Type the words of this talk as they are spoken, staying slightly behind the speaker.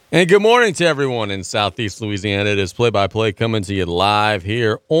And good morning to everyone in Southeast Louisiana. It is play-by-play coming to you live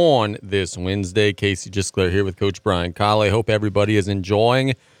here on this Wednesday. Casey Gisclair here with Coach Brian Callais. Hope everybody is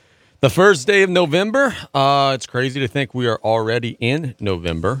enjoying the first day of November. It's crazy to think we are already in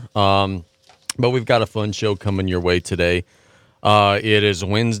November, but we've got a fun show coming your way today. It is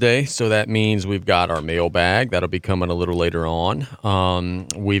Wednesday, so that means we've got our mailbag. That'll be coming a little later on.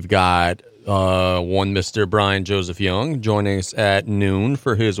 We've got one Mr. Brian Joseph Young joining us at noon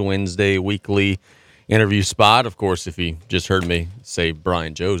for his Wednesday weekly interview spot. Of course, if he just heard me say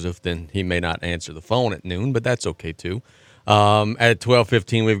Brian Joseph, then he may not answer the phone at noon, but that's okay too. At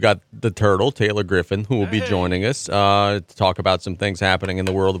 12:15, we've got the Turtle, Taylor Griffin, who will be joining us to talk about some things happening in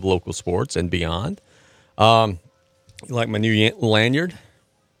the world of local sports and beyond. You like my new lanyard?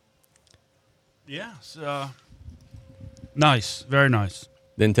 Yeah, nice, very nice.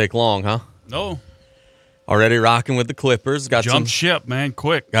 Didn't take long, huh? No. Already rocking with the Clippers. Jump ship, man,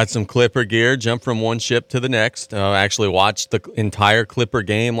 quick. Got some Clipper gear. Jumped from one ship to the next. Actually watched the entire Clipper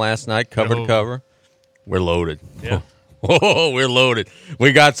game last night, cover to cover. We're loaded. Yeah. Oh, we're loaded.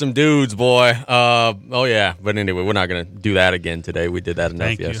 We got some dudes, boy. Oh, yeah. But anyway, we're not going to do that again today. We did that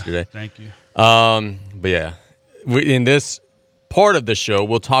enough yesterday. Thank you. But, yeah. In this part of the show,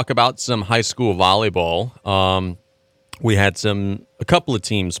 we'll talk about some high school volleyball. We had a couple of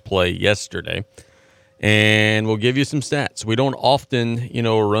teams play yesterday, and we'll give you some stats. We don't often,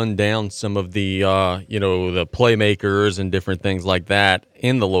 run down some of the, the playmakers and different things like that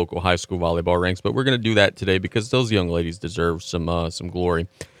in the local high school volleyball ranks, but we're going to do that today because those young ladies deserve some glory.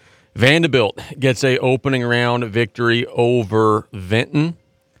 Vanderbilt gets a opening round victory over Vinton.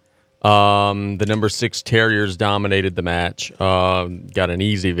 The number 6 Terriers dominated the match. Got an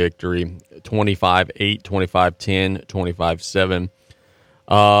easy victory, 25-8, 25-10, 25-7.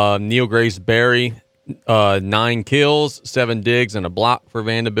 Neil Grace Berry, 9 kills, 7 digs, and a block for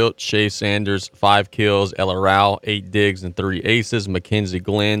Vanderbilt. Shay Sanders, 5 kills. Ella Rao, 8 digs and 3 aces. Mackenzie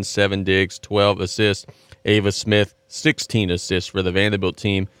Glenn, 7 digs, 12 assists. Ava Smith, 16 assists for the Vanderbilt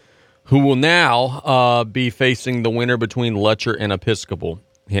team, who will now be facing the winner between Lutcher and Episcopal.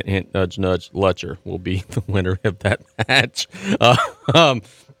 Hint, hint, nudge, nudge. Lutcher will be the winner of that match.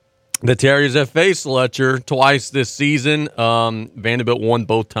 The Terriers have faced Lutcher twice this season. Vanderbilt won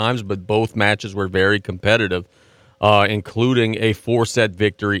both times, but both matches were very competitive, including a 4-set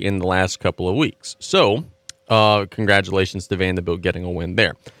victory in the last couple of weeks. So, congratulations to Vanderbilt getting a win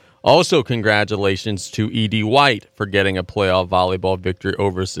there. Also, congratulations to E.D. White for getting a playoff volleyball victory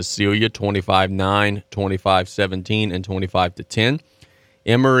over Cecilia, 25-9, 25-17, and 25-10.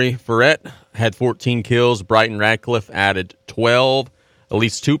 Emery Ferret had 14 kills. Brighton Radcliffe added 12.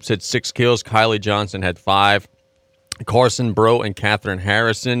 Elise Toops had 6 kills. Kylie Johnson had 5. Carson Bro and Catherine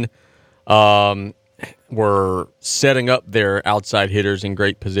Harrison were setting up their outside hitters in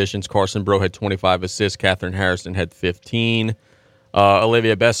great positions. Carson Bro had 25 assists. Catherine Harrison had 15.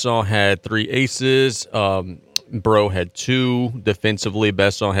 Olivia Besson had 3 aces. Bro had 2. Defensively,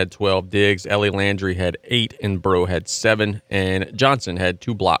 Besson had 12 digs. Ellie Landry had 8, and Bro had 7. And Johnson had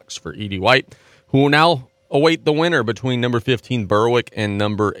 2 blocks for Edie White, who will now await the winner between number 15 Berwick and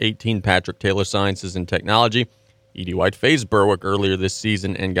number 18 Patrick Taylor Sciences and Technology. Edie White faced Berwick earlier this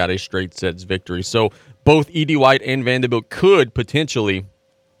season and got a straight sets victory. So both Edie White and Vanderbilt could potentially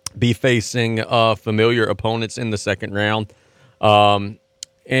be facing familiar opponents in the second round.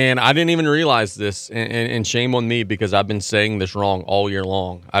 And I didn't even realize this, and shame on me because I've been saying this wrong all year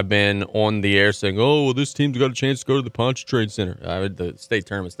long. I've been on the air saying, oh, well, this team's got a chance to go to the Pontchartrain Center. The state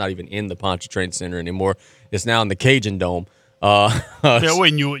tournament's not even in the Pontchartrain Center anymore. It's now in the Cajun Dome. Yeah, we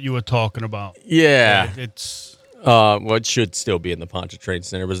knew what you were talking about. Yeah. It's it should still be in the Pontchartrain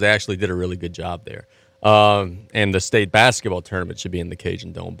Center, but they actually did a really good job there. And the state basketball tournament should be in the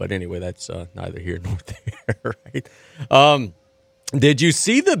Cajun Dome. But anyway, that's neither here nor there, right? Did you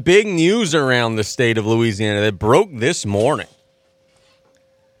see the big news around the state of Louisiana that broke this morning?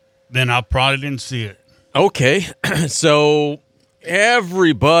 Then I probably didn't see it. Okay, so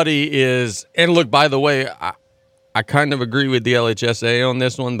everybody is, and look, by the way, I kind of agree with the LHSA on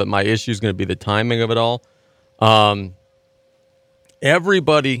this one, but my issue is going to be the timing of it all.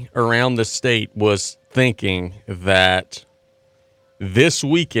 Everybody around the state was thinking that this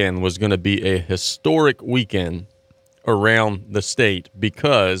weekend was going to be a historic weekend around the state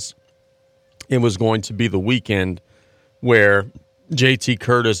because it was going to be the weekend where JT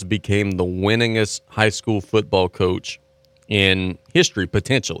Curtis became the winningest high school football coach in history,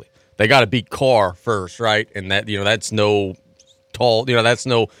 potentially. They got to beat Carr first, right? And that's no that's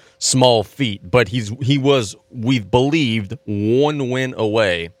no small feat, but he was, we've believed, one win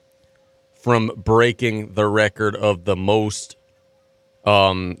away from breaking the record of the most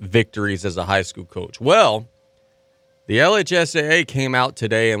victories as a high school coach. Well, the LHSAA came out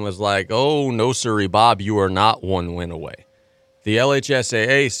today and was like, oh, no, sirree, Bob, you are not 1 win away. The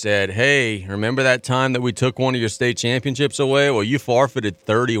LHSAA said, hey, remember that time that we took one of your state championships away? Well, you forfeited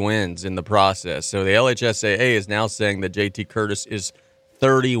 30 wins in the process. So the LHSAA is now saying that JT Curtis is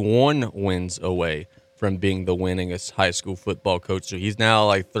 31 wins away from being the winningest high school football coach. So he's now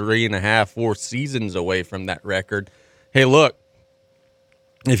like 3.5, 4 seasons away from that record. Hey, look.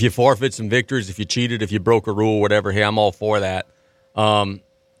 If you forfeit some victories, if you cheated, if you broke a rule, whatever, hey, I'm all for that.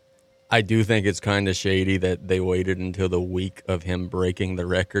 I do think it's kind of shady that they waited until the week of him breaking the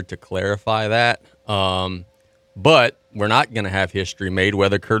record to clarify that. But we're not going to have history made,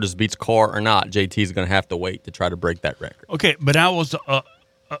 whether Curtis beats Carr or not. JT's going to have to wait to try to break that record. Okay, but that was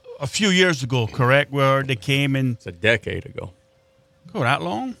a few years ago, correct, where they came in? It's a decade ago. Oh, that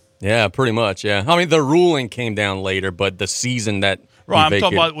long? Yeah, pretty much, yeah. I mean, the ruling came down later, but the season that right, I'm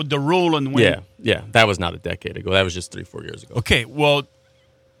talking about with the ruling. Yeah, that was not a decade ago. That was just 3-4 years ago. Okay, well,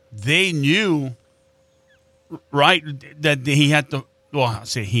 they knew, right, that he had to, well, I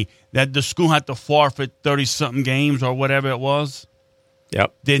say that the school had to forfeit 30-something games or whatever it was.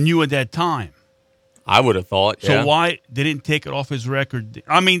 Yep. They knew at that time. I would have thought, So why they didn't take it off his record?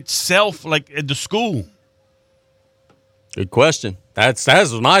 I mean, like at the school. Good question. That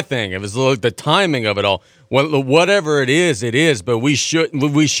was my thing. It was the timing of it all. Well, whatever it is. But we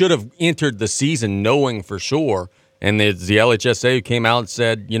should have entered the season knowing for sure. And the LHSA who came out and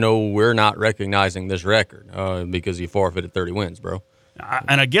said, we're not recognizing this record because you forfeited 30 wins, bro.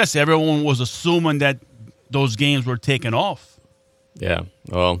 And I guess everyone was assuming that those games were taken off. Yeah.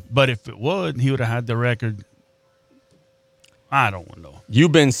 Well, but if it would, he would have had the record. I don't know.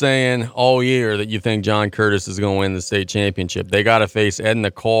 You've been saying all year that you think John Curtis is going to win the state championship. They got to face Edna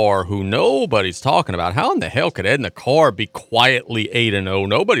Carr, who nobody's talking about. How in the hell could Edna Carr be quietly 8-0?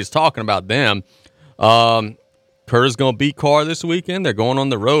 Nobody's talking about them. Curtis going to beat Carr this weekend. They're going on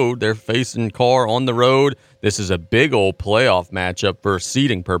the road. They're facing Carr on the road. This is a big old playoff matchup for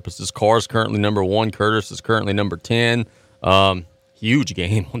seeding purposes. Carr's currently number 1. Curtis is currently number 10. Huge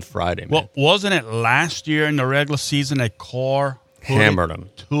game on Friday, man. Well, wasn't it last year in the regular season that Carr hammered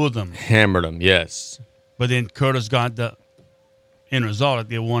them? 2 of them. Hammered them, yes. But then Curtis got the end result.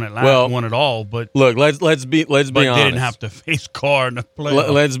 They won it won it all. But look, let's be honest. They didn't have to face Carr in the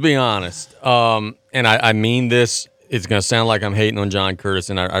playoffs. Let's be honest. And I mean this. It's going to sound like I'm hating on John Curtis,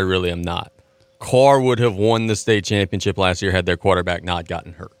 and I really am not. Carr would have won the state championship last year had their quarterback not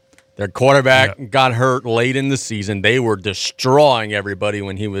gotten hurt. Their quarterback got hurt late in the season. They were destroying everybody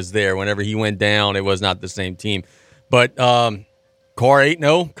when he was there. Whenever he went down, it was not the same team. But Carr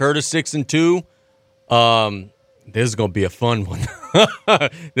 8-0, Curtis 6-2. This is going to be a fun one.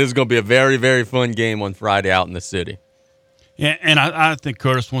 This is going to be a very, very fun game on Friday out in the city. Yeah, and I think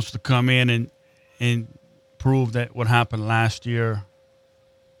Curtis wants to come in and prove that what happened last year.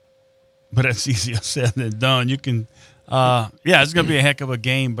 But that's easier said than done. You can. It's going to be a heck of a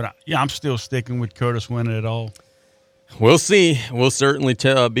game, but I'm still sticking with Curtis winning it all. We'll see. We'll certainly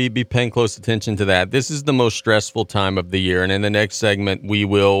be paying close attention to that. This is the most stressful time of the year, and in the next segment, we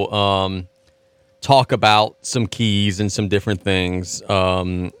will talk about some keys and some different things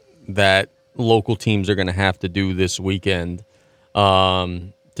that local teams are going to have to do this weekend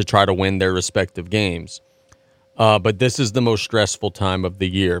to try to win their respective games. But this is the most stressful time of the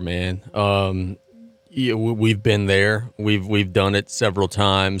year, man. We've been there. We've done it several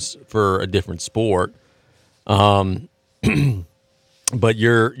times for a different sport. But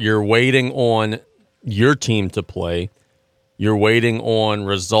you're waiting on your team to play. You're waiting on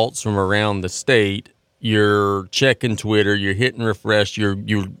results from around the state. You're checking Twitter. You're hitting refresh. You're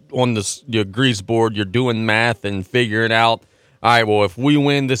on your grease board. You're doing math and figuring out, all right, well, if we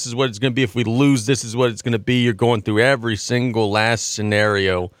win, this is what it's going to be. If we lose, this is what it's going to be. You're going through every single last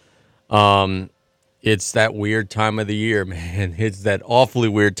scenario. It's that weird time of the year, man. It's that awfully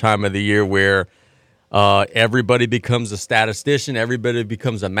weird time of the year where everybody becomes a statistician, everybody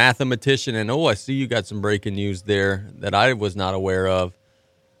becomes a mathematician, and I see you got some breaking news there that I was not aware of.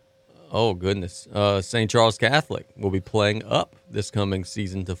 Oh, goodness. St. Charles Catholic will be playing up this coming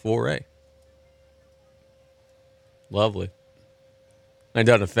season to 4A. Lovely. It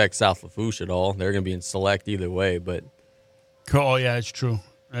doesn't affect South Lafourche at all. They're going to be in select either way, but... Oh, yeah, it's true.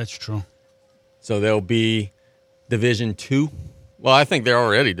 That's true. So they'll be Division 2. Well, I think they're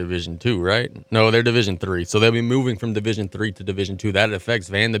already Division 2, right? No, they're Division 3. So they'll be moving from Division 3 to Division 2. That affects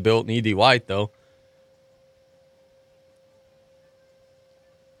Vanderbilt and E.D. White, though.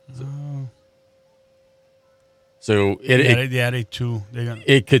 So it they too.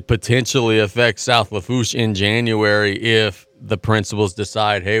 It could potentially affect South Lafourche in January if the principals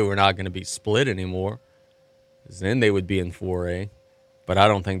decide, hey, we're not going to be split anymore, then they would be in 4A. But I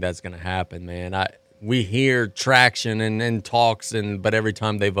don't think that's going to happen, man. We hear traction and talks, but every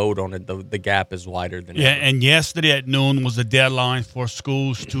time they vote on it, the gap is wider than ever. And yesterday at noon was the deadline for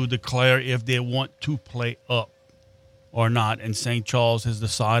schools to declare if they want to play up or not. And St. Charles has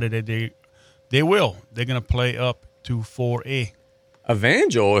decided that they will. They're going to play up to 4A.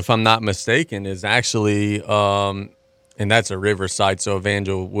 Evangel, if I'm not mistaken, is actually, and that's a Riverside, so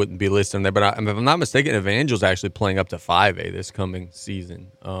Evangel wouldn't be listed there. But if I'm not mistaken, Evangel's actually playing up to 5A this coming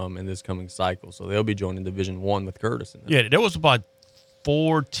season, in this coming cycle. So they'll be joining Division I with Curtis. Yeah, there was about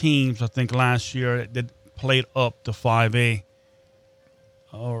 4 teams, I think, last year that played up to 5A.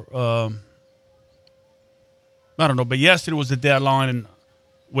 Or I don't know, but yesterday was the deadline, and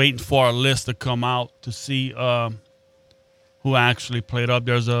waiting for a list to come out to see who actually played up.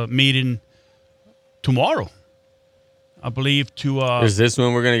 There's a meeting tomorrow, I believe. Is this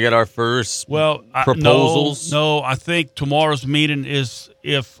when we're going to get our first proposals? No, I think tomorrow's meeting is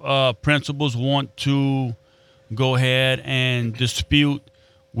if principals want to go ahead and dispute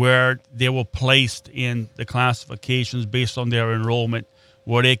where they were placed in the classifications based on their enrollment,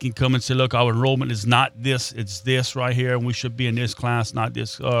 where they can come and say, look, our enrollment is not this, it's this right here, and we should be in this class, not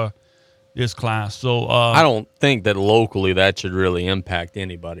this class. So I don't think that locally that should really impact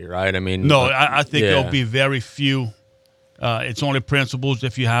anybody, right? I mean, no, I think there'll be very few. It's only principals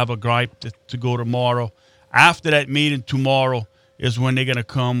if you have a gripe to go tomorrow. After that meeting tomorrow is when they're going to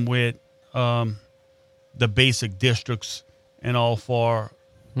come with the basic districts and all for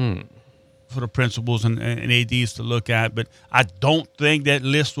the principals and ADs to look at. But I don't think that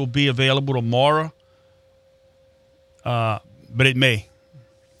list will be available tomorrow, but it may.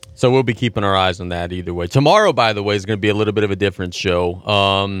 So we'll be keeping our eyes on that either way. Tomorrow, by the way, is going to be a little bit of a different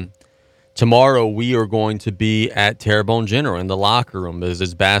show. Tomorrow we are going to be at Terrebonne General in the locker room. This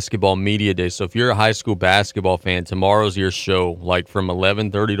is basketball media day. So if you're a high school basketball fan, tomorrow's your show. Like from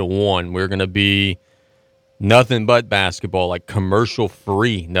 11:30 to 1, we're going to be nothing but basketball, like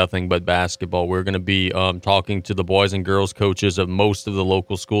commercial-free nothing but basketball. We're going to be talking to the boys and girls coaches of most of the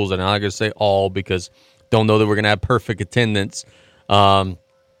local schools. And I'm not going to say all because don't know that we're going to have perfect attendance.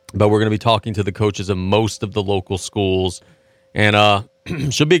 But we're going to be talking to the coaches of most of the local schools. And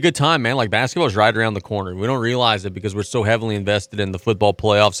should be a good time, man. Like, basketball is right around the corner. We don't realize it because we're so heavily invested in the football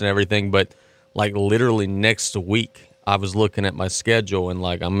playoffs and everything. But, like, literally next week, I was looking at my schedule, and,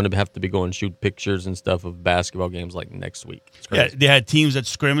 like, I'm going to have to be going shoot pictures and stuff of basketball games, like, next week. Yeah, they had teams that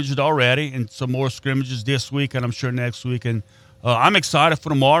scrimmaged already and some more scrimmages this week and I'm sure next week. And I'm excited for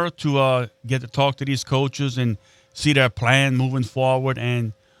tomorrow to get to talk to these coaches and see their plan moving forward.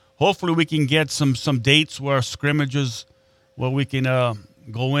 And hopefully we can get some dates where scrimmages – where we can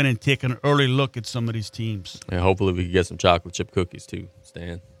go in and take an early look at some of these teams. Yeah, hopefully we can get some chocolate chip cookies too,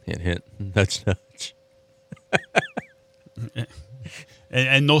 Stan. Hint, hint. Nudge, nudge.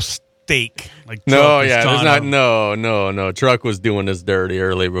 and no steak. Like there's not. No. Truck was doing us dirty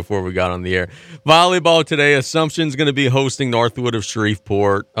early before we got on the air. Volleyball today. Assumption's going to be hosting Northwood of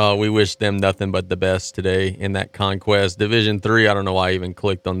Shreveport. We wish them nothing but the best today in that conquest. Division III. I don't know why I even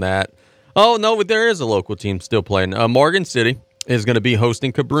clicked on that. Oh, no, but there is a local team still playing. Morgan City is going to be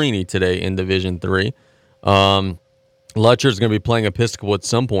hosting Cabrini today in Division III. Lutcher's going to be playing Episcopal at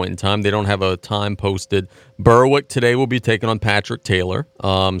some point in time. They don't have a time posted. Berwick today will be taking on Patrick Taylor.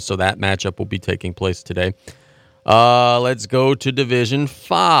 So that matchup will be taking place today. Let's go to Division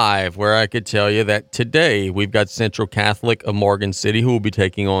V, where I could tell you that today we've got Central Catholic of Morgan City, who will be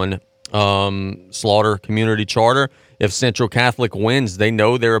taking on Slaughter Community Charter. If Central Catholic wins, they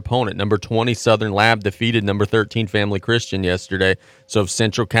know their opponent. Number 20, Southern Lab, defeated number 13, Family Christian, yesterday. So if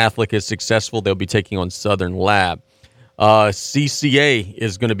Central Catholic is successful, they'll be taking on Southern Lab. CCA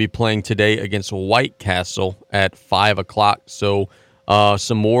is going to be playing today against White Castle at 5 o'clock. So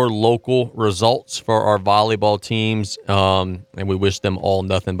some more local results for our volleyball teams, and we wish them all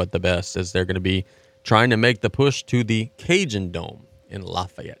nothing but the best as they're going to be trying to make the push to the Cajun Dome in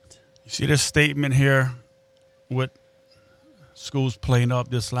Lafayette. You see this statement here with schools playing up,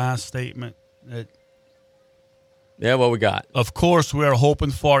 this last statement? Yeah, what we got? Of course, we are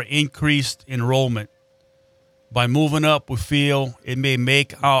hoping for increased enrollment. By moving up, we feel it may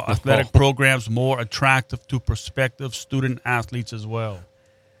make our athletic programs more attractive to prospective student athletes as well.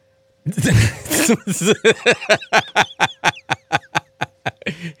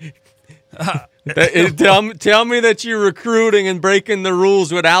 Tell me that you're recruiting and breaking the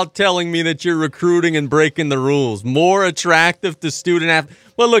rules without telling me that you're recruiting and breaking the rules. More attractive to student athletes.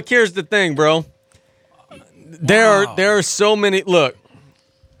 Well, look, here's the thing, bro. There are so many. Look,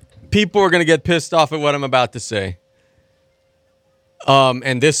 people are going to get pissed off at what I'm about to say.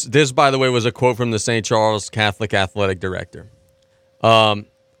 And this, by the way, was a quote from the St. Charles Catholic Athletic Director. But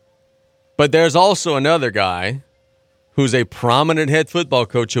there's also another guy who's a prominent head football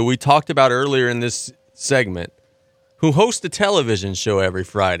coach who we talked about earlier in this segment, who hosts a television show every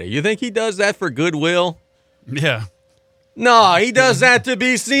Friday. You think he does that for goodwill? Yeah. No, he does that to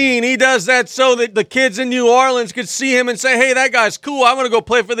be seen. He does that so that the kids in New Orleans could see him and say, hey, that guy's cool. I'm going to go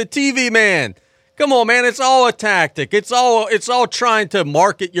play for the TV man. Come on, man. It's all a tactic. It's all trying to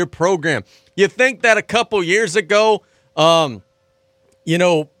market your program. You think that a couple years ago, well,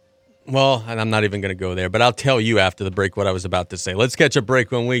 and I'm not even going to go there, but I'll tell you after the break what I was about to say. Let's catch a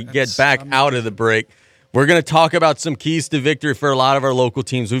break. When we get back out of the break, we're going to talk about some keys to victory for a lot of our local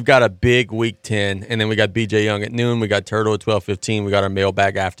teams. We've got a big Week 10, and then we got BJ Young at noon. We got Turtle at 12:15. We got our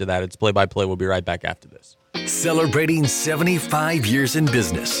mailbag after that. It's play-by-play. We'll be right back after this. Celebrating 75 years in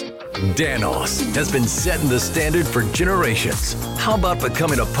business, Danos has been setting the standard for generations. How about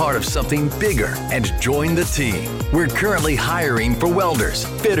becoming a part of something bigger and join the team? We're currently hiring for welders,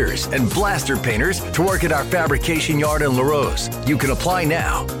 fitters, and blaster painters to work at our fabrication yard in LaRose. You can apply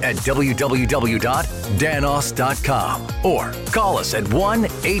now at www.danos.com or call us at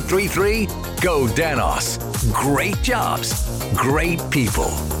 1-833-GO-DANOS. Great jobs, great people.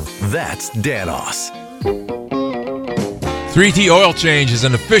 That's Danos. 3T Oil Change is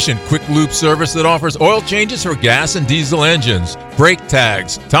an efficient, quick lube service that offers oil changes for gas and diesel engines, brake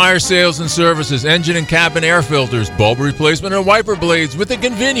tags, tire sales and services, engine and cabin air filters, bulb replacement, and wiper blades with the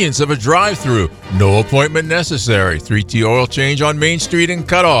convenience of a drive-through. No appointment necessary. 3T Oil Change on Main Street in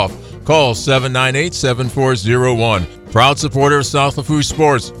Cutoff. Call 798-7401. Proud supporter of South Lafourche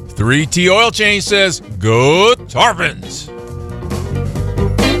sports. 3T Oil Change says, go Tarpons!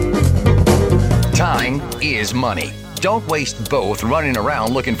 Time is money. Don't waste both running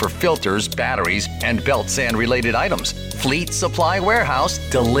around looking for filters, batteries, and belt sand related items. Fleet Supply Warehouse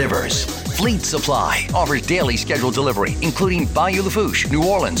delivers. Fleet Supply offers daily scheduled delivery, including Bayou Lafourche, New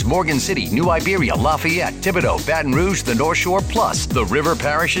Orleans, Morgan City, New Iberia, Lafayette, Thibodaux, Baton Rouge, the North Shore, plus the river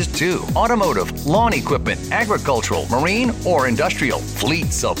parishes too. Automotive, lawn equipment, agricultural, marine, or industrial.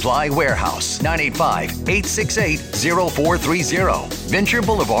 Fleet Supply Warehouse, 985-868-0430. Venture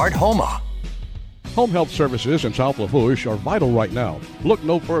Boulevard, Homa. Home health services in South Lafourche are vital right now. Look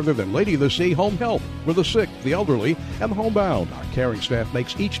no further than Lady of the Sea Home Health. For the sick, the elderly, and the homebound, our caring staff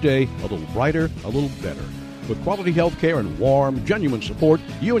makes each day a little brighter, a little better. With quality health care and warm, genuine support,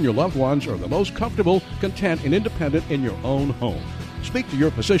 you and your loved ones are the most comfortable, content, and independent in your own home. Speak to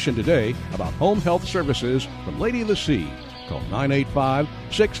your physician today about home health services from Lady of the Sea. Call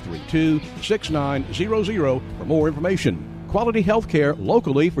 985-632-6900 for more information. Quality health care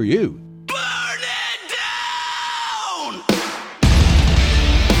locally for you.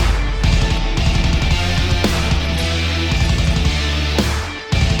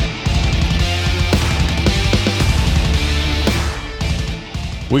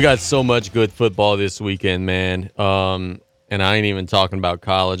 We got so much good football this weekend, man. And I ain't even talking about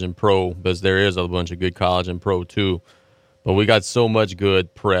college and pro, because there is a bunch of good college and pro too. But we got so much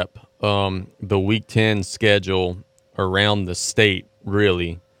good prep. The Week 10 schedule around the state,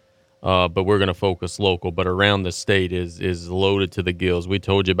 really, but we're going to focus local, but around the state is loaded to the gills. We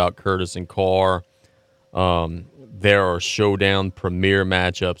told you about Curtis and Carr. There are showdown premier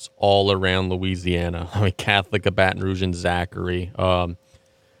matchups all around Louisiana. I mean, Catholic of Baton Rouge and Zachary.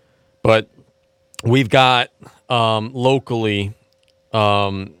 But we've got locally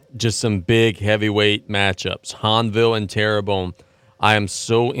just some big heavyweight matchups. Hahnville and Terrebonne. I am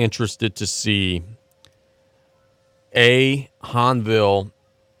so interested to see. Hahnville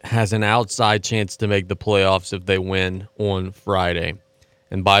has an outside chance to make the playoffs if they win on Friday.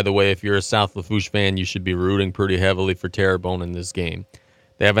 And by the way, if you're a South Lafourche fan, you should be rooting pretty heavily for Terrebonne in this game.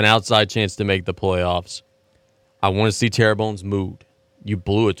 They have an outside chance to make the playoffs. I want to see Terrebonne's mood. You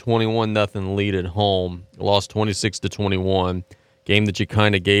blew a 21-0 lead at home, lost 26-21, game that you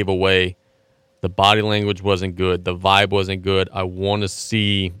kind of gave away. The body language wasn't good. The vibe wasn't good. I want to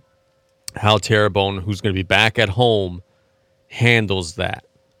see how Terrebonne, who's going to be back at home, handles that.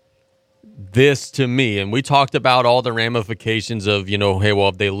 This, to me, and we talked about all the ramifications of, hey, well,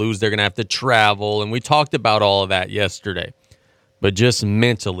 if they lose, they're going to have to travel, and we talked about all of that yesterday. But just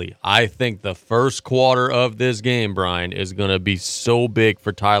mentally, I think the first quarter of this game, Brian, is going to be so big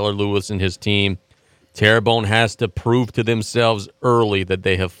for Tyler Lewis and his team. Terrebonne has to prove to themselves early that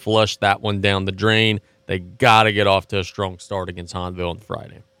they have flushed that one down the drain. They got to get off to a strong start against Hahnville on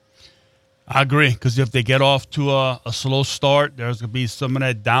Friday. I agree, because if they get off to a slow start, there's going to be some of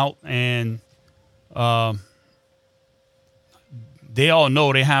that doubt, and they all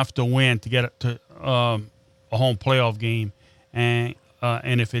know they have to win to get to a home playoff game. and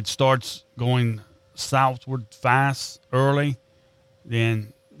if it starts going southward fast early,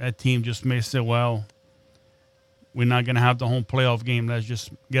 then that team just may say, well, we're not going to have the home playoff game. Let's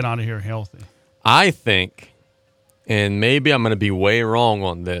just get out of here healthy. I think, and maybe I'm going to be way wrong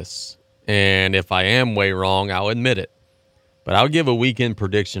on this, and if I am way wrong, I'll admit it, but I'll give a weekend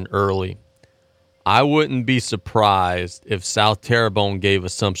prediction early. I wouldn't be surprised if South Terrebonne gave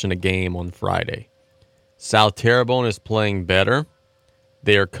Assumption a game on Friday. South Terrebonne is playing better.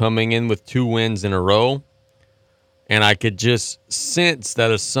 They are coming in with 2 wins in a row. And I could just sense that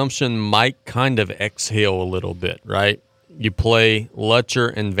Assumption might kind of exhale a little bit, right? You play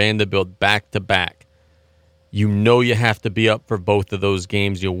Lutcher and Vanderbilt back-to-back. You know you have to be up for both of those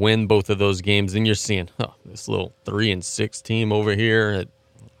games. You win both of those games, and you're seeing this little 3-6 team over here.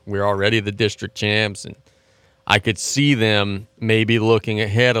 We're already the district champs, and I could see them maybe looking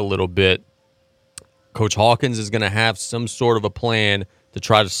ahead a little bit. Coach Hawkins is going to have some sort of a plan to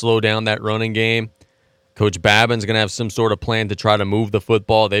try to slow down that running game. Coach Babin's going to have some sort of plan to try to move the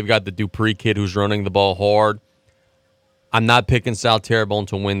football. They've got the Dupree kid who's running the ball hard. I'm not picking South Terrebonne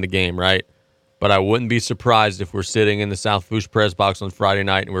to win the game, right? But I wouldn't be surprised if we're sitting in the South Lafourche press box on Friday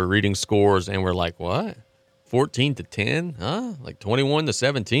night and we're reading scores and we're like, what? 14-10? Huh? Like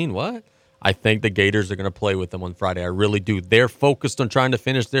 21-17? What? I think the Gators are going to play with them on Friday. I really do. They're focused on trying to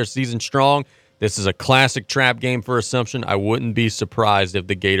finish their season strong. This is a classic trap game for Assumption. I wouldn't be surprised if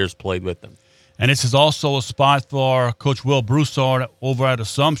the Gators played with them. And this is also a spot for Coach Will Broussard over at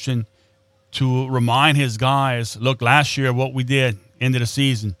Assumption to remind his guys, look, last year what we did, end of the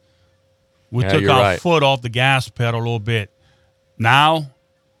season, we took our foot off the gas pedal a little bit. Now,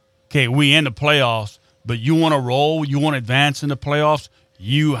 okay, we in the playoffs, but you want to roll, you want to advance in the playoffs,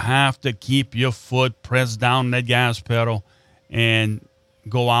 you have to keep your foot pressed down on that gas pedal and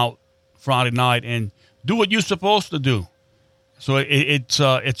go out Friday night and do what you're supposed to do. So it's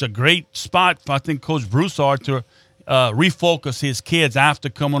a great spot for, I think, Coach Broussard to refocus his kids after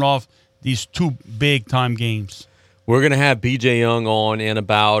coming off these 2 big-time games. We're going to have B.J. Young on in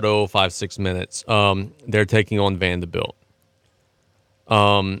about 5-6 minutes. They're taking on Vanderbilt.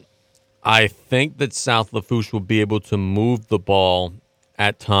 I think that South Lafourche will be able to move the ball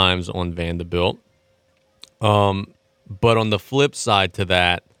at times on Vanderbilt. But on the flip side to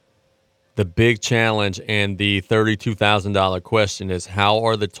that, the big challenge and the $32,000 question is, how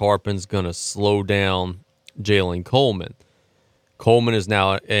are the Tarpons going to slow down Jalen Coleman? Coleman is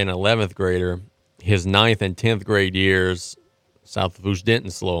now an 11th grader. His 9th and 10th grade years, South Lafourche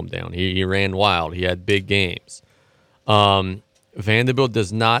didn't slow him down. He ran wild. He had big games. Vanderbilt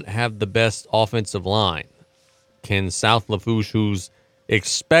does not have the best offensive line. Can South Lafourche, who's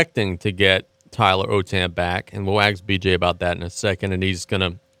expecting to get Tyler Otam back, and we'll ask BJ about that in a second, and he's going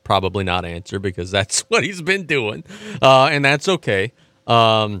to probably not answer because that's what he's been doing, and that's okay.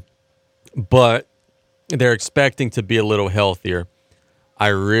 But they're expecting to be a little healthier. I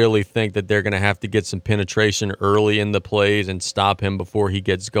really think that they're going to have to get some penetration early in the plays and stop him before he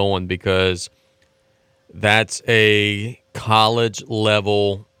gets going, because that's a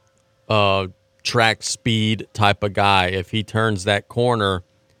college-level track speed type of guy. If he turns that corner,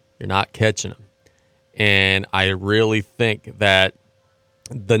 you're not catching him. And I really think that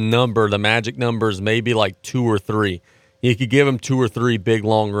the magic number is maybe like 2 or 3. You could give him 2 or 3 big,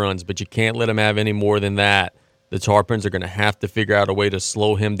 long runs, but you can't let him have any more than that. The Tarpons are going to have to figure out a way to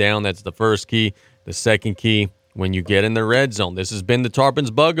slow him down. That's the first key. The second key, when you get in the red zone, this has been the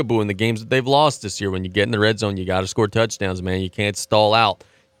Tarpons' bugaboo in the games that they've lost this year. When you get in the red zone, you got to score touchdowns, man. You can't stall out.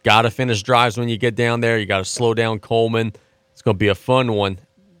 Got to finish drives when you get down there. You got to slow down Coleman. It's going to be a fun one.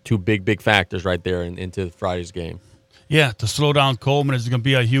 2 big factors right there into Friday's game. Yeah, to slow down Coleman is going to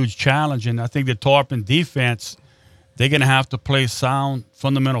be a huge challenge, and I think the Tarpon defense, they're going to have to play sound,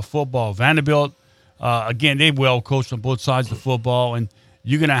 fundamental football. Vanderbilt, again, they're well coached on both sides of the football, and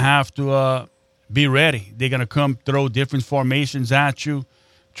you're going to have to be ready. They're going to come throw different formations at you,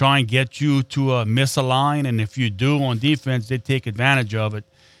 try and get you to miss a line, and if you do on defense, they take advantage of it,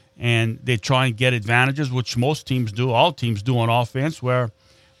 and they try and get advantages, which most teams do, all teams do on offense, where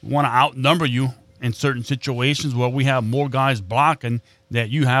we want to outnumber you in certain situations where we have more guys blocking that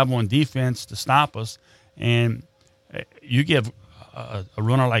you have on defense to stop us. And you give a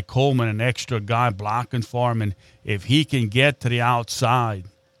runner like Coleman an extra guy blocking for him, and if he can get to the outside,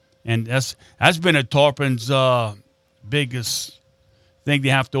 and that's been a Tarpon's biggest thing they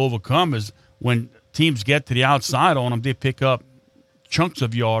have to overcome, is when teams get to the outside on them, they pick up chunks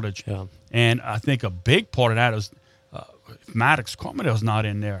of yardage. Yeah. And I think a big part of that is Maddox Cormidale's not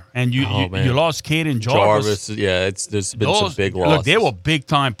in there, and you lost Caden Jarvis. Yeah, there's been some big losses. Look, they were big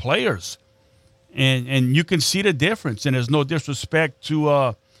time players, and you can see the difference. And there's no disrespect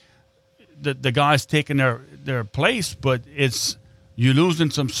to the guys taking their place, but it's you're losing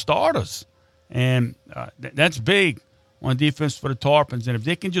some starters, and that's big on defense for the Tarpons. And if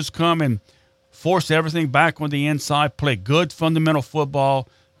they can just come and force everything back on the inside, play good fundamental football.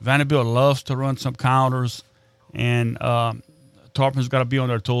 Vanderbilt loves to run some counters, and Tarpons got to be on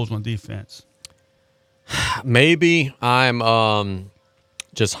their toes on defense. Maybe I'm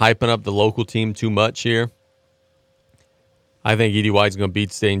just hyping up the local team too much here. I think E.D. White's going to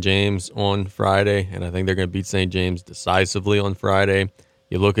beat St. James on Friday, and I think they're going to beat St. James decisively on Friday.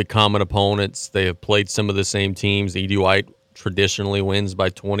 You look at common opponents, they have played some of the same teams. E.D. White traditionally wins by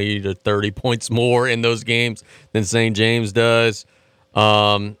 20 to 30 points more in those games than St. James does.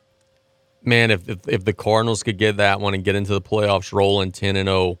 Man, if the Cardinals could get that one and get into the playoffs rolling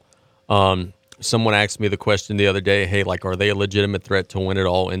 10-0, someone asked me the question the other day, hey, like, are they a legitimate threat to win it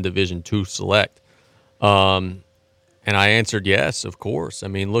all in Division II Select? And I answered yes, of course. I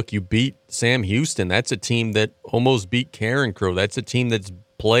mean, look, you beat Sam Houston. That's a team that almost beat Karen Crow. That's a team that's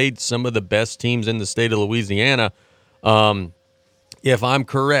played some of the best teams in the state of Louisiana. If I'm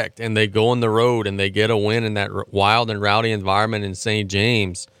correct, and they go on the road and they get a win in that wild and rowdy environment in St.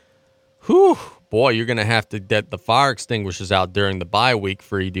 James, whew, boy, you're going to have to get the fire extinguishers out during the bye week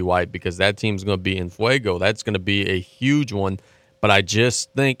for E.D. White, because that team's going to be in fuego. That's going to be a huge one. But I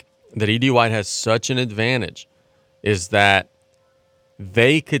just think that E.D. White has such an advantage, is that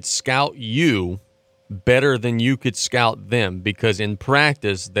they could scout you better than you could scout them, because in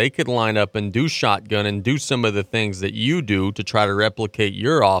practice they could line up and do shotgun and do some of the things that you do to try to replicate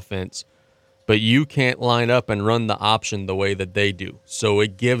your offense, but you can't line up and run the option the way that they do. So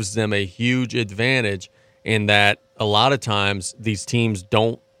it gives them a huge advantage in that a lot of times these teams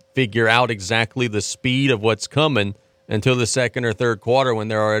don't figure out exactly the speed of what's coming until the second or third quarter when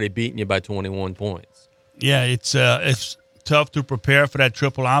they're already beating you by 21 points. Yeah, it's tough to prepare for that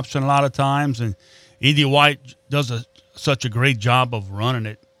triple option a lot of times, and E.D. White does such a great job of running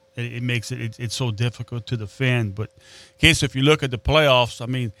it. It makes it's so difficult to defend. But in case if you look at the playoffs, I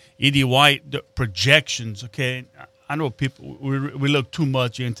mean, E.D. White, the projections, okay, I know people, we look too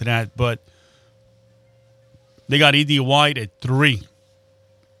much into that, but they got E.D. White at 3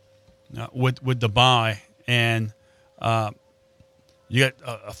 with the bye. And you got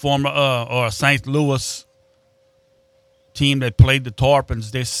a former or a St. Louis team that played the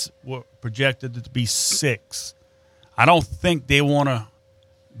Tarpons. This were projected to be 6. I don't think they want to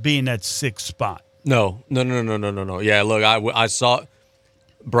be in that 6th spot. No. Yeah, look, I saw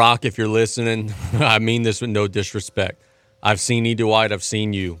Brock. If you're listening, I mean this with no disrespect. I've seen E.D. White. I've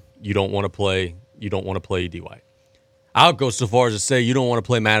seen you. You don't want to play. You don't want to play E.D. White. I'll go so far as to say you don't want to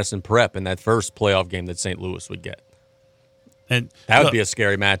play Madison Prep in that first playoff game that St. Louis would get. And that would be a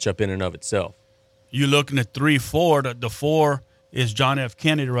scary matchup in and of itself. You're looking at 3-4. The 4 is John F.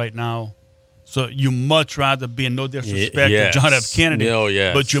 Kennedy right now. So you much rather be, in no disrespect to John F. Kennedy,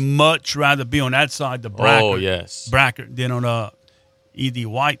 but you much rather be on that side, the bracket, than on E.D.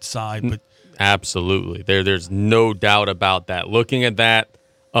 White side. But absolutely, there's no doubt about that. Looking at that,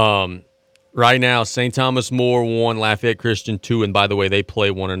 right now, St. Thomas More 1, Lafayette Christian 2, and by the way, they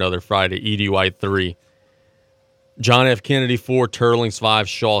play one another Friday. E.D. White 3, John F. Kennedy 4, Turlings 5,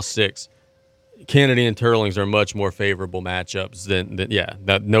 Shaw 6. Kennedy and Turlings are much more favorable matchups than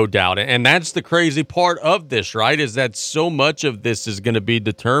no doubt. And that's the crazy part of this, right, is that so much of this is going to be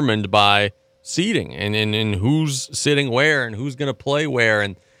determined by seeding and who's sitting where and who's going to play where.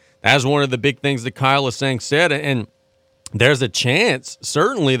 And that's one of the big things that Kyle Lasang said. And there's a chance,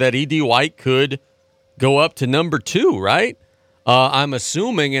 certainly, that E.D. White could go up to number 2, right? I'm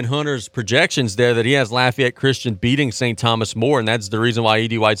assuming in Hunter's projections there that he has Lafayette Christian beating St. Thomas More, and that's the reason why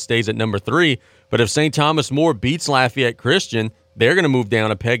E.D. White stays at number 3. But if St. Thomas More beats Lafayette Christian, they're going to move down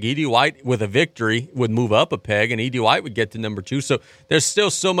a peg. E.D. White, with a victory, would move up a peg, and E.D. White would get to number 2. So there's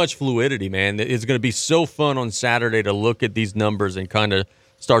still so much fluidity, man. It's going to be so fun on Saturday to look at these numbers and kind of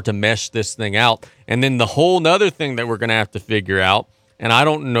start to mesh this thing out. And then the whole nother thing that we're going to have to figure out, and I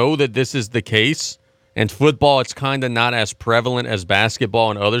don't know that this is the case, and football, it's kind of not as prevalent as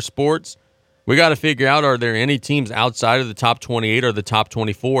basketball and other sports. We got to figure out, are there any teams outside of the top 28 or the top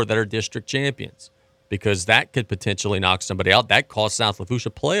 24 that are district champions? Because that could potentially knock somebody out. That cost South Lafourche a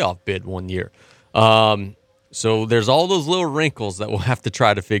playoff bid one year. So there's all those little wrinkles that we'll have to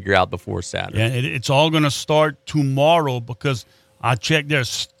try to figure out before Saturday. Yeah, it's all going to start tomorrow, because I checked,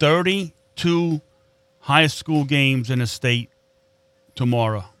 there's 32 high school games in the state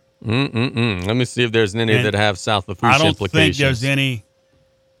tomorrow. Let me see if there's any that have South Lafourche implications. I don't think there's any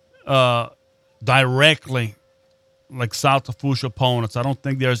directly like South Lafourche opponents. I don't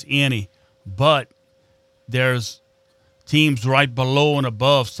think there's any but there's teams right below and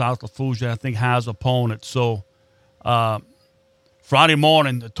above South Lafourche that I think has opponents. So Friday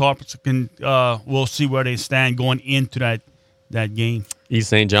morning, the Tarpons we'll see where they stand going into that game. East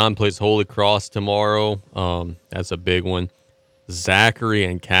St. John plays Holy Cross tomorrow. That's a big one. Zachary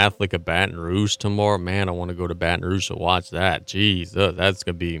and Catholic of Baton Rouge tomorrow. Man, I want to go to Baton Rouge to watch that. Jeez, that's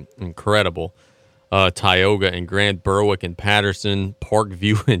going to be incredible. Tioga and Grand Berwick and Patterson,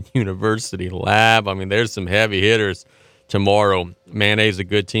 Parkview and University Lab. I mean, there's some heavy hitters tomorrow. Manay's a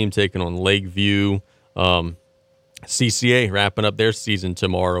good team taking on Lakeview. CCA wrapping up their season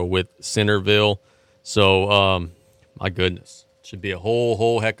tomorrow with Centerville. So, my goodness, should be a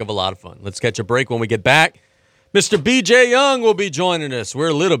whole heck of a lot of fun. Let's catch a break. When we get back, Mr. BJ Young will be joining us. We're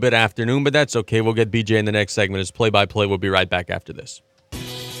a little bit afternoon, but that's okay. We'll get BJ in the next segment. It's play-by-play. We'll be right back after this.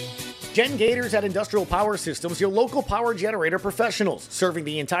 Jen Gators at Industrial Power Systems, your local power generator professionals, serving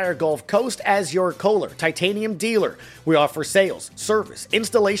the entire Gulf Coast as your Kohler Titanium dealer. We offer sales, service,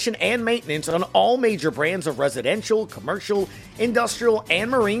 installation, and maintenance on all major brands of residential, commercial, industrial, and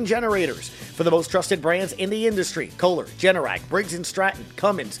marine generators. For the most trusted brands in the industry, Kohler, Generac, Briggs & Stratton,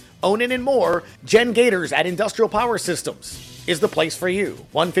 Cummins, Onan, and more, Jen Gators at Industrial Power Systems is the place for you.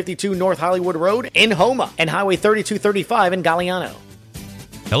 152 North Hollywood Road in Homa and Highway 3235 in Galliano.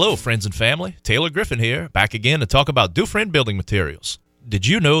 Hello, friends and family. Taylor Griffin here, back again to talk about Dufresne Building Materials. Did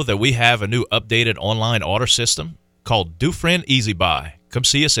you know that we have a new updated online order system called Dufresne Easy Buy? Come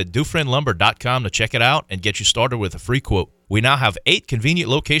see us at DufresneLumber.com to check it out and get you started with a free quote. We now have 8 convenient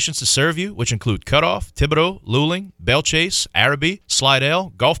locations to serve you, which include Cutoff, Thibodaux, Luling, Bellchase, Araby,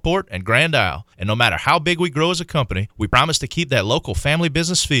 Slidell, Gulfport, and Grand Isle. And no matter how big we grow as a company, we promise to keep that local family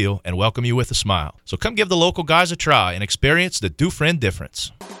business feel and welcome you with a smile. So come give the local guys a try and experience the Dufresne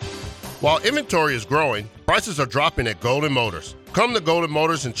difference. While inventory is growing, prices are dropping at Golden Motors. Come to Golden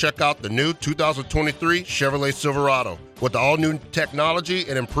Motors and check out the new 2023 Chevrolet Silverado with all-new technology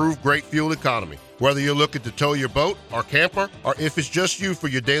and improved great fuel economy. Whether you're looking to tow your boat or camper, or if it's just you for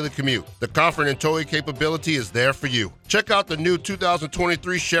your daily commute, the comfort and towing capability is there for you. Check out the new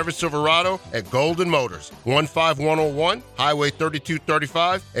 2023 Chevy Silverado at Golden Motors, 15101 Highway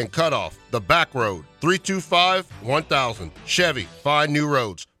 3235 and Cutoff, the back road, 325-1000. Chevy, find new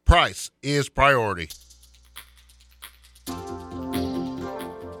roads. Price is priority.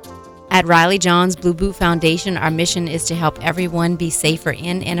 At Riley Johns Blue Boot Foundation, our mission is to help everyone be safer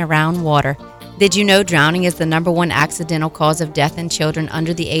in and around water. Did you know drowning is the #1 accidental cause of death in children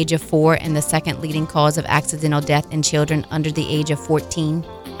under the age of 4 and the second leading cause of accidental death in children under the age of 14?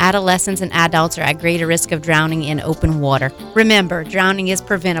 Adolescents and adults are at greater risk of drowning in open water. Remember, drowning is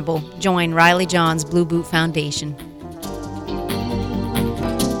preventable. Join Riley Johns Blue Boot Foundation.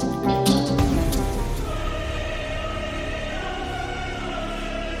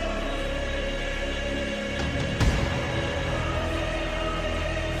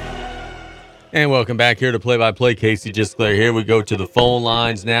 And welcome back here to Play-by-Play. Casey Gisclair here. We go to the phone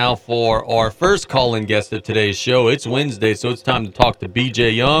lines now for our first call-in guest of today's show. It's Wednesday, so it's time to talk to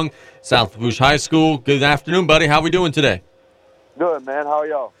BJ Young, South Lafourche High School. Good afternoon, buddy. How we doing today? Good, man. How are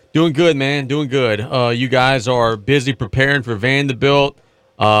y'all? Doing good, man. Doing good. You guys are busy preparing for Vanderbilt.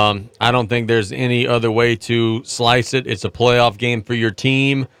 I don't think there's any other way to slice it. It's a playoff game for your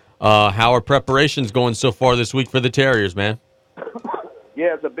team. How are preparations going so far this week for the Terriers, man?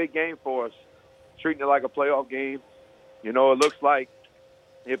 Yeah, it's a big game for us. Treating it like a playoff game. You know, it looks like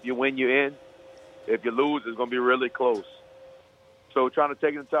if you win, you're in. If you lose, it's going to be really close. So trying to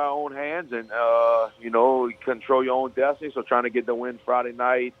take it into our own hands and, you know, control your own destiny. So trying to get the win Friday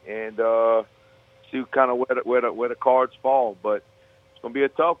night and see kind of where the cards fall. But it's going to be a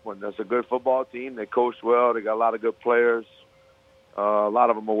tough one. That's a good football team. They coach well. They got a lot of good players. A lot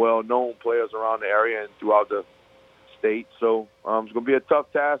of them are well-known players around the area and throughout the state. So it's going to be a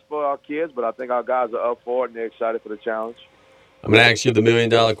tough task for our kids, but I think our guys are up for it and they're excited for the challenge. I'm going to ask you the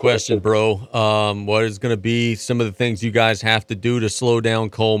million-dollar question, bro. What is going to be some of the things you guys have to do to slow down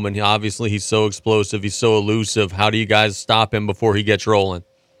Coleman? Obviously, he's so explosive. He's so elusive. How do you guys stop him before he gets rolling?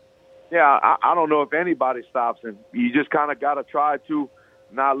 Yeah, I don't know if anybody stops him. You just kind of got to try to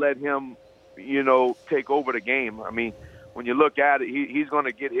not let him, you know, take over the game. I mean, when you look at it, he's going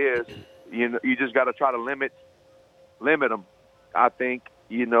to get his. You know, you just got to try to limit him. I think,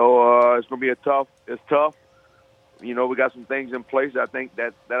 you know, it's going to be it's tough. You know, we got some things in place I think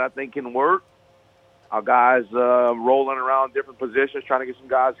that I think can work. Our guys rolling around different positions, trying to get some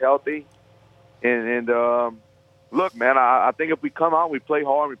guys healthy. And look, man, I think if we come out, we play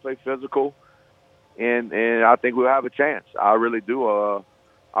hard, we play physical, and I think we'll have a chance. I really do.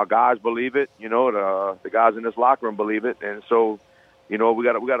 Our guys believe it. You know, the guys in this locker room believe it. And so, we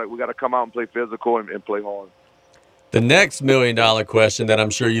got to come out and play physical and play hard. The next $1 million question that I'm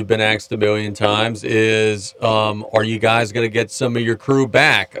sure you've been asked a million times is, are you guys going to get some of your crew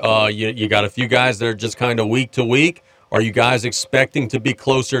back? You got a few guys that are just kind of week to week. Are you guys expecting to be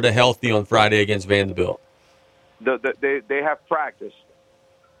closer to healthy on Friday against Vanderbilt? They have practice.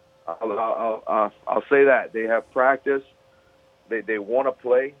 I'll say that they have practice. They want to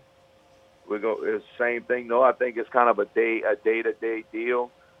play. It's the same thing. No, I think it's kind of a day-to-day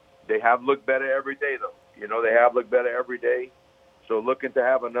deal. They have looked better every day, though. They have looked better every day. So looking to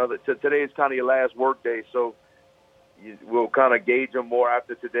have another. Today is kind of your last work day, so we'll kind of gauge them more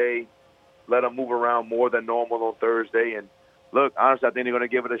after today. Let them move around more than normal on Thursday. And look, honestly, I think they're going to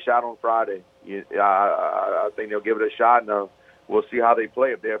give it a shot on Friday. I think they'll give it a shot, and we'll see how they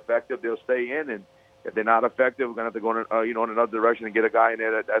play. If they're effective, they'll stay in, and if they're not effective, we're going to have to go in another direction and get a guy in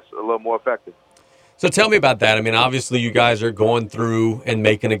there that's a little more effective. So tell me about that. I mean, obviously you guys are going through and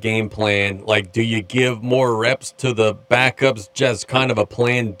making a game plan. Like, do you give more reps to the backups just kind of a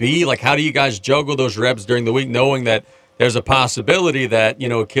plan B? Like, how do you guys juggle those reps during the week knowing that there's a possibility that,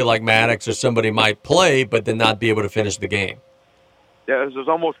 a kid like Maddox or somebody might play but then not be able to finish the game? Yeah, it was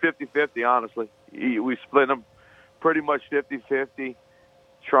almost 50-50, honestly. We split them pretty much 50-50,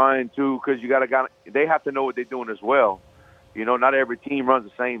 trying to, because they have to know what they're doing as well. Not every team runs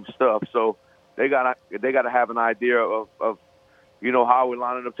the same stuff, so they gotta have an idea of how we're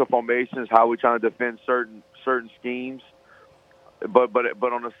lining up to formations, how we're trying to defend certain schemes. But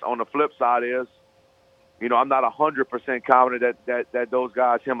on the flip side is, I'm not 100% confident that those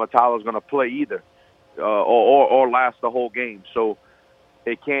guys, him or Tyler, is going to play either, or last the whole game. So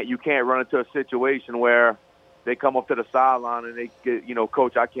you can't run into a situation where they come up to the sideline and they get,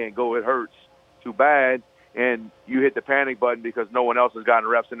 Coach, I can't go, it hurts too bad, and you hit the panic button because no one else has gotten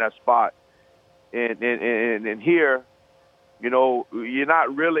reps in that spot. And here, you're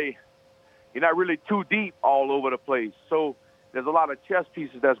not really too deep all over the place. So there's a lot of chess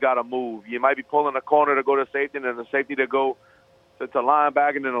pieces that's got to move. You might be pulling a corner to go to safety, and then the safety to go to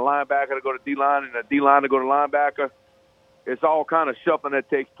linebacker, and then the linebacker to go to D-line, and the D-line to go to linebacker. It's all kind of shuffling that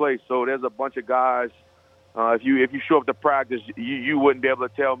takes place. So there's a bunch of guys. If you show up to practice, you wouldn't be able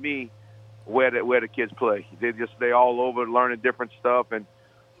to tell me where the kids play. They all over learning different stuff, and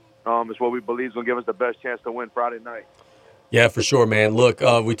it's what we believe is going to give us the best chance to win Friday night. Yeah, for sure, man. Look,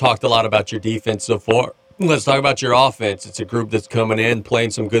 we talked a lot about your defense so far. Let's talk about your offense. It's a group that's coming in,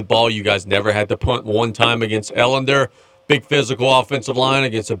 playing some good ball. You guys never had to punt one time against Ellender. Big physical offensive line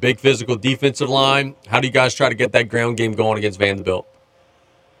against a big physical defensive line. How do you guys try to get that ground game going against Vanderbilt?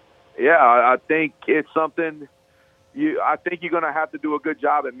 Yeah, I think it's something I think you're going to have to do a good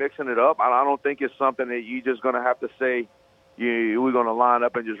job at mixing it up. I don't think it's something that you're just going to have to say, we're going to line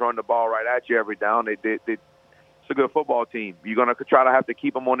up and just run the ball right at you every down. It's a good football team. You're going to try to have to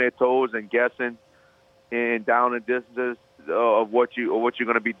keep them on their toes and guessing and down and distances of what you're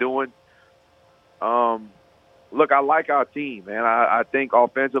going to be doing. Look, I like our team, man. I think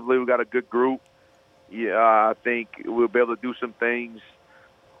offensively we got a good group. Yeah, I think we'll be able to do some things,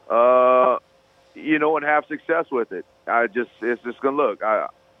 and have success with it. It's just going to look.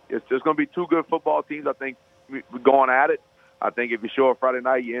 It's just going to be two good football teams. I think we're going at it. I think if you show up Friday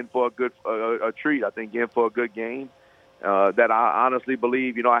night, you're in for a treat. I think you're in for a good game. That I honestly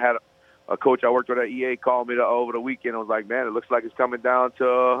believe. I had a coach I worked with at EA called me over the weekend. I was like, man, it looks like it's coming down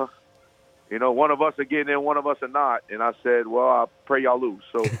to, one of us are getting in, one of us are not. And I said, well, I pray y'all lose.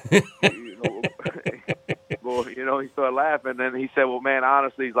 So, well, he started laughing. And he said, well, man,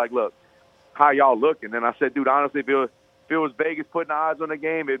 honestly, he's like, look, how y'all looking? And I said, dude, honestly, if it was Vegas putting the odds on the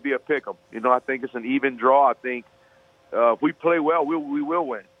game, it'd be a pick 'em. I think it's an even draw. I think if we play well, we will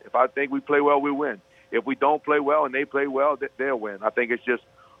win. If I think we play well, we win. If we don't play well and they play well, they'll win. I think it's just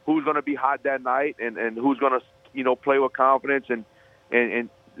who's going to be hot that night and who's going to, play with confidence and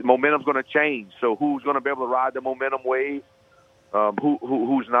momentum's going to change. So who's going to be able to ride the momentum wave?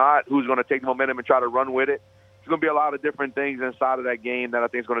 Who's not? Who's going to take the momentum and try to run with it? There's going to be a lot of different things inside of that game that I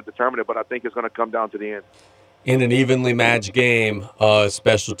think is going to determine it, but I think it's going to come down to the end. In an evenly matched game,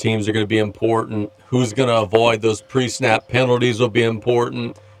 special teams are going to be important. Who's going to avoid those pre-snap penalties will be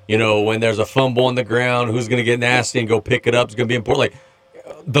important. When there's a fumble on the ground, who's going to get nasty and go pick it up is going to be important. Like,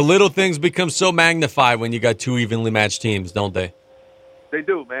 the little things become so magnified when you got two evenly matched teams, don't they? They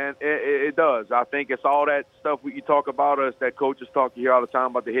do, man. It does. I think it's all that stuff you talk about us that coaches talk to you all the time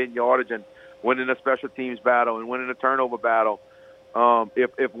about the hidden yardage and winning a special teams battle and winning a turnover battle.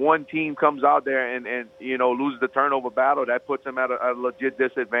 If one team comes out there and loses the turnover battle, that puts them at a legit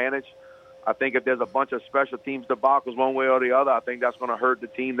disadvantage. I think if there's a bunch of special teams debacles one way or the other, I think that's going to hurt the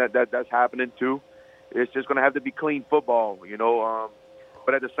team that's happening to. It's just going to have to be clean football.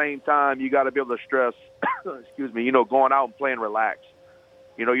 But at the same time, you got to be able to stress, excuse me, going out and playing relaxed.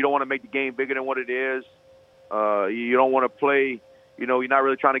 You don't want to make the game bigger than what it is. You don't want to play, you're not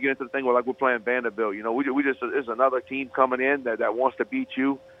really trying to get into the thing where, like, we're playing Vanderbilt. We just it's another team coming in that wants to beat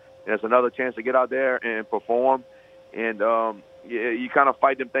you. And it's another chance to get out there and perform. And you kind of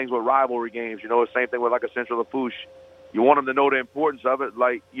fight them things with rivalry games. The same thing with, like, a Central Lafourche. You want them to know the importance of it.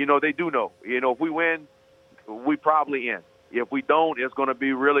 Like, they do know. If we win, we probably in. If we don't, it's going to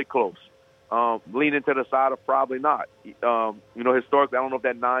be really close. Leaning to the side of probably not. Historically, I don't know if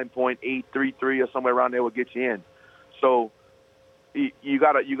that 9.833 or somewhere around there will get you in. So you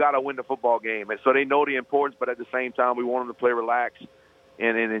gotta win the football game. And so they know the importance, but at the same time, we want them to play relaxed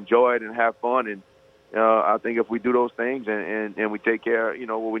and enjoy it and have fun. And I think if we do those things and we take care,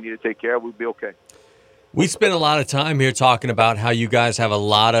 what we need to take care of, we'll be okay. We spent a lot of time here talking about how you guys have a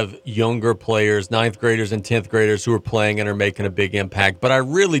lot of younger players, 9th graders and 10th graders who are playing and are making a big impact. But I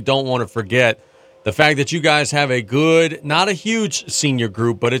really don't want to forget the fact that you guys have a good, not a huge senior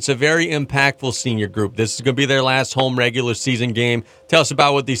group, but it's a very impactful senior group. This is going to be their last home regular season game. Tell us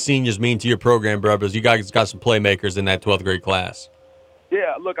about what these seniors mean to your program, brothers. You guys got some playmakers in that 12th grade class.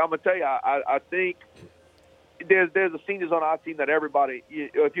 Yeah, look, I'm going to tell you, I think there's the seniors on our team that everybody,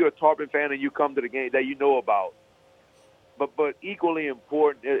 if you're a Tarpon fan and you come to the game, that you know about. But equally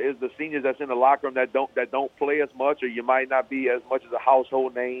important is the seniors that's in the locker room that don't play as much, or you might not be as much as a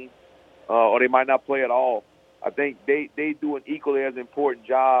household name, or they might not play at all. I think they do an equally as important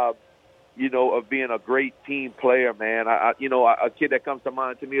job, of being a great team player, man. A kid that comes to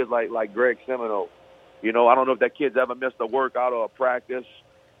mind to me is like Greg Semino. I don't know if that kid's ever missed a workout or a practice.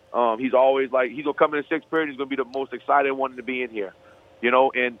 He's always he's gonna come in the 6th period. He's gonna be the most excited one to be in here,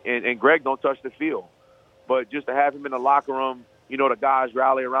 And Greg don't touch the field, but just to have him in the locker room, the guys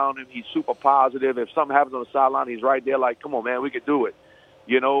rally around him. He's super positive. If something happens on the sideline, he's right there. Like, come on, man, we could do it.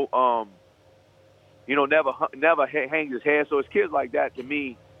 Never hangs his head. So it's kids like that to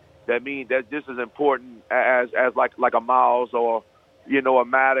me that mean that just as important as like a Miles or a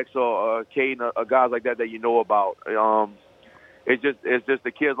Maddox or a Caden or guys like that you know about. It's just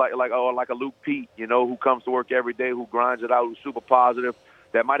the kids like a Luke Pete, who comes to work every day, who grinds it out, who's super positive,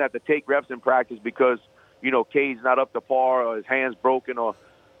 that might have to take reps in practice because, Cade's not up to par or his hand's broken or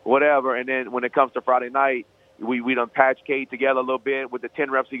whatever. And then when it comes to Friday night, we done patch Cade together a little bit with the 10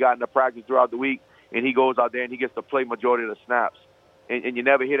 reps he got in the practice throughout the week, and he goes out there and he gets to play majority of the snaps. And you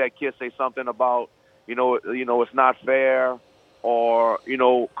never hear that kid say something about, it's not fair or,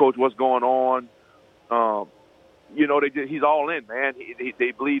 Coach, what's going on? He's all in, man.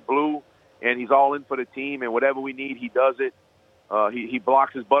 They bleed blue, and he's all in for the team. And whatever we need, he does it. He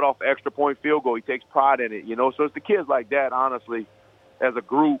blocks his butt off extra point field goal. He takes pride in it, So it's the kids like that, honestly, as a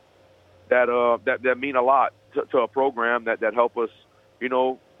group that mean a lot to a program that help us,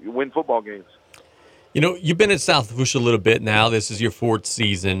 win football games. You've been at South Lafourche a little bit now. This is your 4th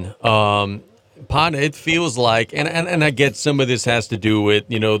season. Pod, it feels like, and I get some of this has to do with,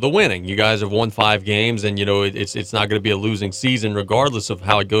 the winning. You guys have won 5 games, and, it's not going to be a losing season regardless of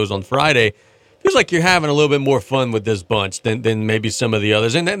how it goes on Friday. Feels like you're having a little bit more fun with this bunch than maybe some of the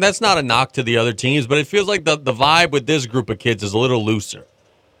others. And that's not a knock to the other teams, but it feels like the vibe with this group of kids is a little looser.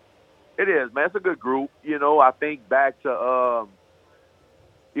 It is, man. It's a good group. I think back to,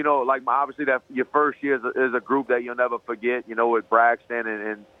 obviously that your first year is a group that you'll never forget, with Braxton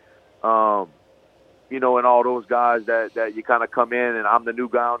and and all those guys that you kind of come in, and I'm the new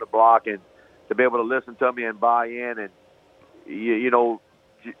guy on the block, and to be able to listen to me and buy in and,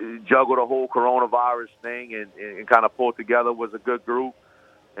 juggle the whole coronavirus thing and kind of pull together was a good group.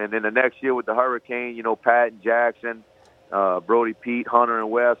 And then the next year with the Hurricane, Pat and Jackson, Brody, Pete, Hunter,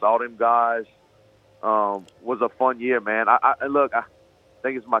 and Wes, all them guys, was a fun year, man. I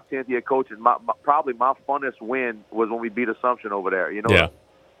think it's my 10th year coaching. Probably my funnest win was when we beat Assumption over there, Yeah.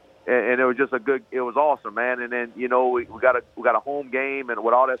 And it was just it was awesome, man. And then, we got a home game and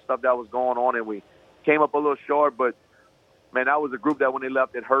with all that stuff that was going on, and we came up a little short, but man, that was a group that when they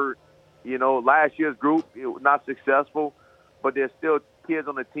left, it hurt. Last year's group, it was not successful, but there's still kids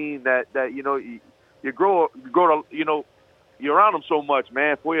on the team that you grow to, you're around them so much,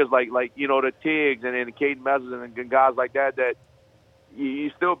 man. 4 years, like the Tiggs and the Caden Messers and guys like that you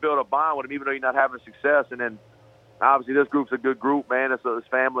still build a bond with them even though you're not having success. And then obviously this group's a good group, man. It's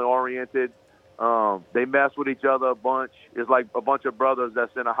family oriented. They mess with each other a bunch. It's like a bunch of brothers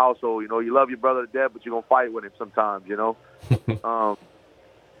that's in a household. You love your brother to death, but you're going to fight with him sometimes,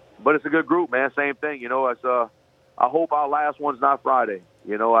 But it's a good group, man. Same thing, It's I hope our last one's not Friday,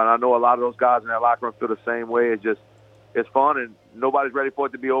 And I know a lot of those guys in that locker room feel the same way. It's fun, and nobody's ready for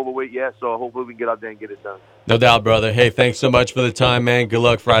it to be over with yet, so hopefully we can get out there and get it done. No doubt, brother. Hey, thanks so much for the time, man. Good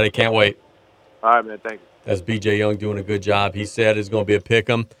luck Friday. Can't wait. All right, man. Thank you. That's B.J. Young doing a good job. He said it's going to be a pick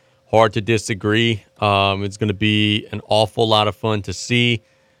 'em. Hard to disagree. It's going to be an awful lot of fun to see.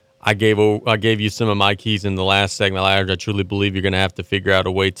 I gave you some of my keys in the last segment. I truly believe you're going to have to figure out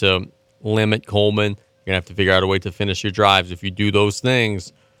a way to limit Coleman. You're going to have to figure out a way to finish your drives. If you do those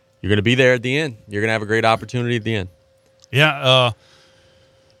things, you're going to be there at the end. You're going to have a great opportunity at the end. Yeah,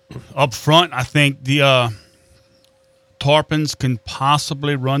 up front, I think the Tarpons can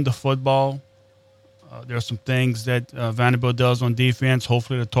possibly run the football. There are some things that Vanderbilt does on defense.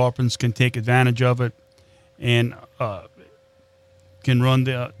 Hopefully the Tarpons can take advantage of it and can run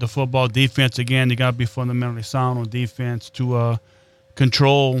the football. Defense, again, they got to be fundamentally sound on defense to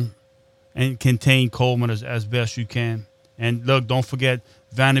control and contain Coleman as best you can. And, look, don't forget,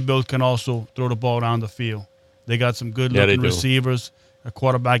 Vanderbilt can also throw the ball down the field. They got some good-looking receivers. A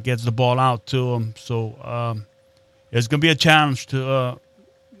quarterback gets the ball out to them. So it's going to be a challenge to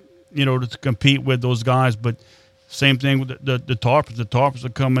to compete with those guys. But same thing with the Tarpons. The Tarpons are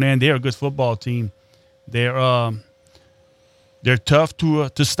coming in. They're a good football team. They're tough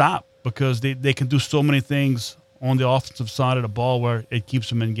to stop because they can do so many things on the offensive side of the ball where it keeps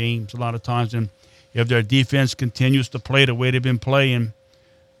them in games a lot of times. And if their defense continues to play the way they've been playing,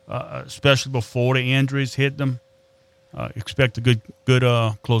 especially before the injuries hit them, expect a good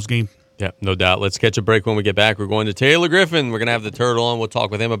close game. Yeah, no doubt. Let's catch a break when we get back. We're going to Taylor Griffin. We're going to have the Turtle on. We'll talk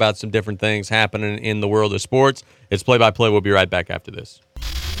with him about some different things happening in the world of sports. It's play-by-play. We'll be right back after this.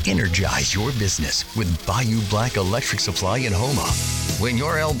 Energize your business with Bayou Black Electric Supply in Houma. When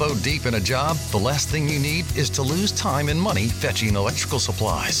you're elbow deep in a job, the last thing you need is to lose time and money fetching electrical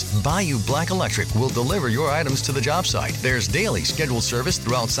supplies. Bayou Black Electric will deliver your items to the job site. There's daily scheduled service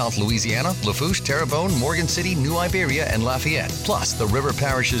throughout South Louisiana, Lafourche, Terrebonne, Morgan City, New Iberia, and Lafayette, plus the river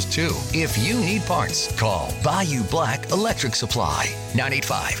parishes too. If you need parts, call Bayou Black Electric Supply,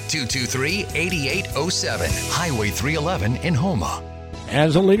 985-223-8807, Highway 311 in Houma.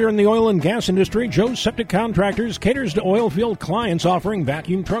 As a leader in the oil and gas industry, Joe's Septic Contractors caters to oil field clients offering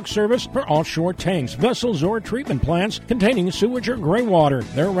vacuum truck service for offshore tanks, vessels, or treatment plants containing sewage or gray water.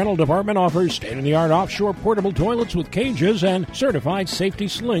 Their rental department offers state-of-the-art offshore portable toilets with cages and certified safety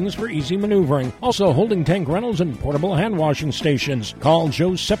slings for easy maneuvering. Also holding tank rentals and portable hand washing stations. Call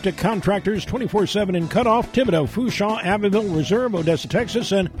Joe's Septic Contractors 24/7 in Cutoff, Thibodaux, Fouchon, Abbeville, Reserve, Odessa,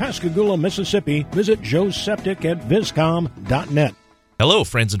 Texas, and Pascagoula, Mississippi. Visit Joe's Septic at viscom.net. Hello,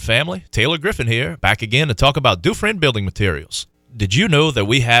 friends and family. Taylor Griffin here, back again to talk about Dufresne Building Materials. Did you know that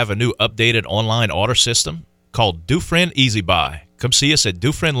we have a new updated online order system called Dufresne Easy Buy? Come see us at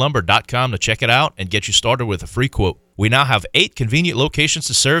DufresneLumber.com to check it out and get you started with a free quote. We now have 8 convenient locations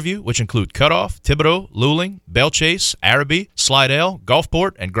to serve you, which include Cutoff, Thibodaux, Luling, Bellchase, Araby, Slidell,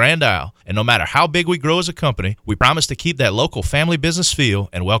 Gulfport, and Grand Isle. And no matter how big we grow as a company, we promise to keep that local family business feel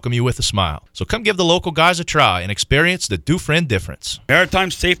and welcome you with a smile. So come give the local guys a try and experience the Dufresne difference.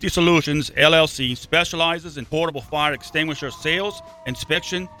 Maritime Safety Solutions, LLC, specializes in portable fire extinguisher sales,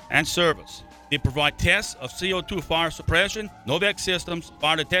 inspection, and service. They provide tests of CO2 fire suppression, NOVEC systems,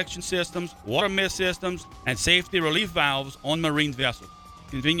 fire detection systems, water mist systems, and safety relief valves on marine vessels.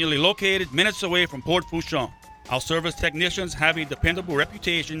 Conveniently located minutes away from Port Fouchon. Our service technicians have a dependable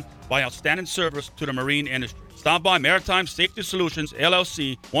reputation by outstanding service to the marine industry. Stop by Maritime Safety Solutions,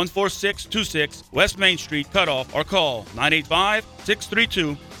 LLC, 14626 West Main Street, Cutoff, or call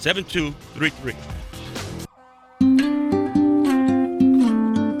 985-632-7233.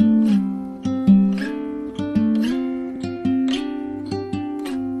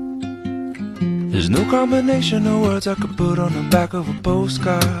 There's no combination of words I could put on the back of a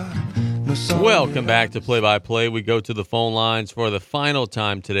postcard. No Welcome back to Play by Play. We go to the phone lines for the final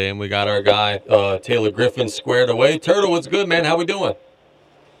time today, and we got our guy Taylor Griffin squared away. Turtle, what's good, man? How we doing?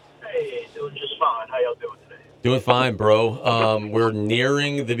 Hey, doing just fine. How y'all doing today? Doing fine, bro. We're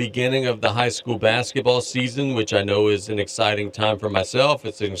nearing the beginning of the high school basketball season, which I know is an exciting time for myself.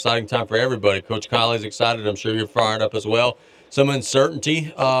 It's an exciting time for everybody. Coach Callais is excited. I'm sure you're fired up as well. Some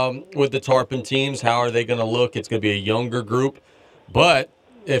uncertainty with the Tarpon teams. How are they going to look? It's going to be a younger group. But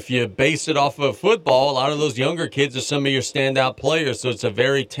if you base it off of football, a lot of those younger kids are some of your standout players. So it's a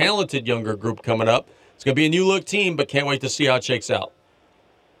very talented younger group coming up. It's going to be a new-look team, but can't wait to see how it shakes out.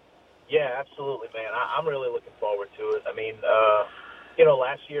 Yeah, absolutely, man. I'm really looking forward to it. I mean,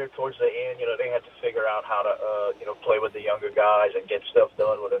 last year towards the end, they had to figure out how to, play with the younger guys and get stuff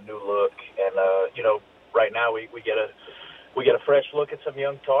done with a new look. And, right now we get a fresh look at some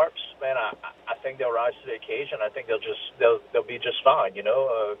young Tarps, man. I think they'll rise to the occasion. I think they'll be just fine.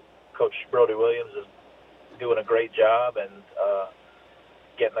 Coach Brody Williams is doing a great job and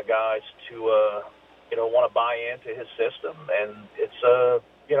getting the guys to want to buy into his system, and it's a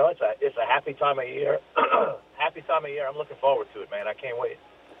happy time of year. Happy time of year. I'm looking forward to it, man. I can't wait.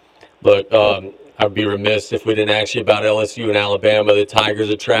 Look, I'd be remiss if we didn't ask you about LSU and Alabama. The Tigers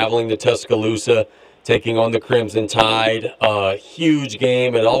are traveling to Tuscaloosa, taking on the Crimson Tide. Huge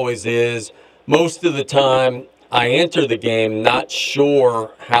game. It always is. Most of the time, I enter the game not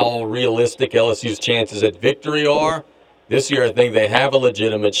sure how realistic LSU's chances at victory are. This year, I think they have a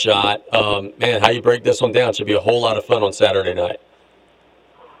legitimate shot. Man, how you break this one down should be a whole lot of fun on Saturday night.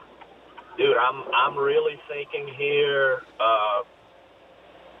 Dude, I'm really thinking here.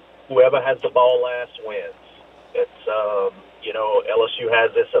 Whoever has the ball last wins. It's LSU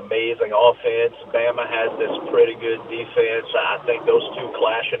has this amazing offense. Bama has this pretty good defense. I think those two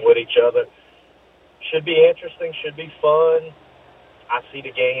clashing with each other should be interesting. Should be fun. I see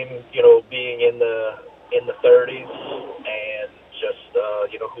the game, being in the 30s, and just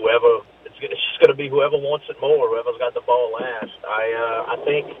whoever it's just going to be whoever wants it more, whoever's got the ball last. I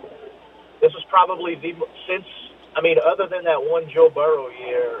think this is probably other than that one Joe Burrow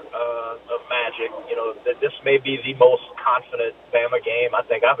year of magic, that this may be the most confident Bama game I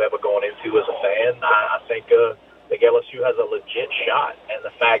think I've ever gone into as a fan. I think LSU has a legit shot, and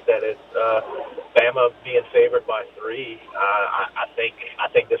the fact that it's Bama being favored by 3, I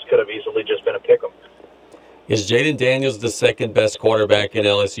think this could have easily just been a pick'em. Is Jaden Daniels the second best quarterback in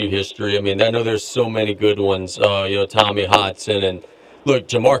LSU history? I mean, I know there's so many good ones. Tommy Hodson, and look,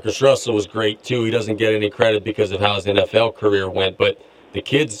 Jamarcus Russell was great too. He doesn't get any credit because of how his NFL career went, but the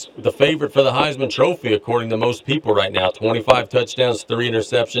kid's the favorite for the Heisman Trophy according to most people right now. 25 touchdowns, 3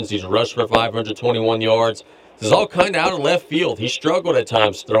 interceptions. He's rushed for 521 yards. This is all kind of out of left field. He struggled at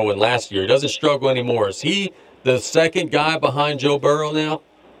times throwing last year. He doesn't struggle anymore. Is he the second guy behind Joe Burrow now?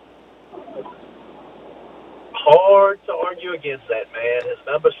 Hard to argue against that, man. His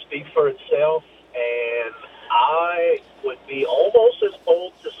numbers speak for itself, and I would be almost as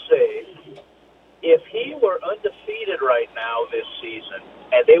bold to say if he were undefeated right now this season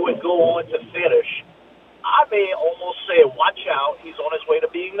and they would go on to finish, I may almost say, watch out, he's on his way to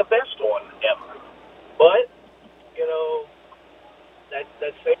being the best one ever. But,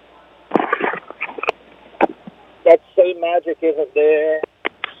 that same magic isn't there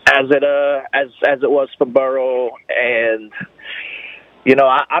as it was for Burrow, and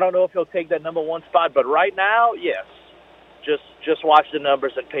I don't know if he'll take that number 1 spot, but right now, yes. Just watch the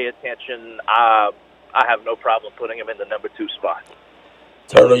numbers and pay attention. I have no problem putting him in the number 2 spot.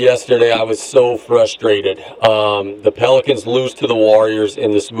 Turtle, yesterday I was so frustrated. The Pelicans lose to the Warriors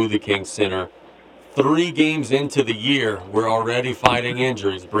in the Smoothie King Center. 3 games into the year, we're already fighting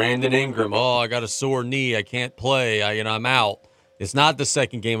injuries. Brandon Ingram, I got a sore knee. I can't play. I'm out. It's not the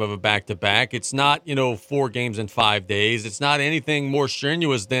second game of a back-to-back. It's not, 4 games in 5 days. It's not anything more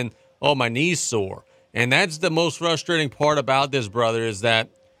strenuous than, my knee's sore. And that's the most frustrating part about this, brother, is that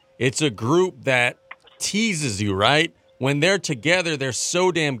it's a group that teases you, right? When they're together, they're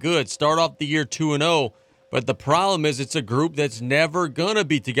so damn good. Start off the year 2-0, but the problem is it's a group that's never going to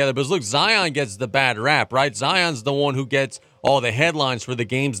be together. Because, look, Zion gets the bad rap, right? Zion's the one who gets all the headlines for the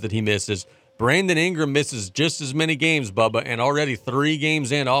games that he misses. Brandon Ingram misses just as many games, Bubba, and already 3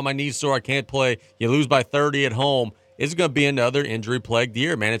 games in, my knee's sore, I can't play. You lose by 30 at home. It's going to be another injury-plagued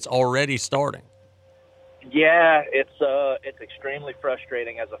year, man. It's already starting. Yeah, it's extremely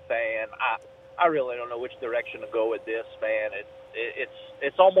frustrating as a fan. I really don't know which direction to go with this, man.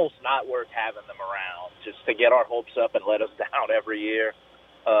 It's almost not worth having them around just to get our hopes up and let us down every year.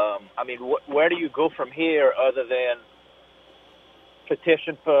 Where do you go from here other than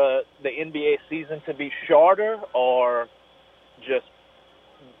petition for the NBA season to be shorter, or just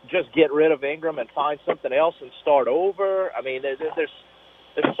get rid of Ingram and find something else and start over? I mean, there's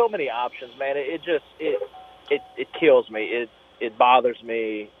so many options, man. It kills me. It bothers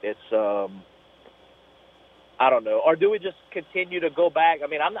me. It's I don't know. Or do we just continue to go back? I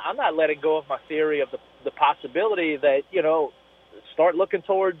mean, I'm not letting go of my theory of the possibility that start looking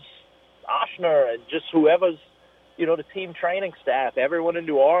towards Oshner and just whoever's the team training staff, everyone in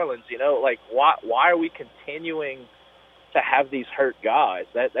New Orleans. Why are we continuing to have these hurt guys?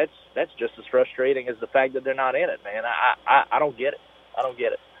 That's just as frustrating as the fact that they're not in it, man. I don't get it. I don't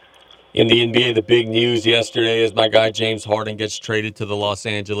get it. In the NBA, the big news yesterday is my guy James Harden gets traded to the Los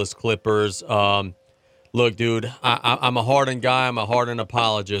Angeles Clippers. Look, dude, I'm a Harden guy. I'm a Harden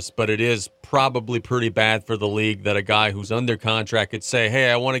apologist, but it is probably pretty bad for the league that a guy who's under contract could say, hey,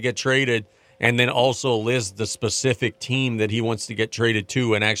 I want to get traded, and then also list the specific team that he wants to get traded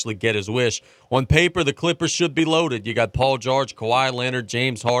to and actually get his wish. On paper, the Clippers should be loaded. You got Paul George, Kawhi Leonard,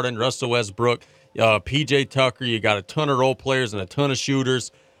 James Harden, Russell Westbrook, P.J. Tucker. You got a ton of role players and a ton of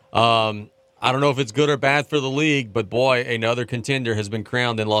shooters. I don't know if it's good or bad for the league, but boy, another contender has been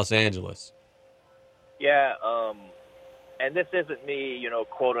crowned in Los Angeles. Yeah, and this isn't me,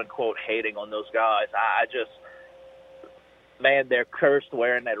 quote unquote hating on those guys. I just, man, they're cursed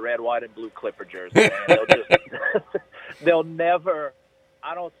wearing that red, white, and blue Clipper jersey. Man. They'll never.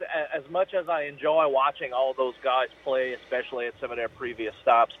 As much as I enjoy watching all those guys play, especially at some of their previous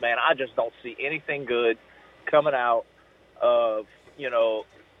stops, man, I just don't see anything good coming out of,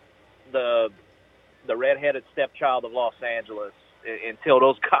 the redheaded stepchild of Los Angeles until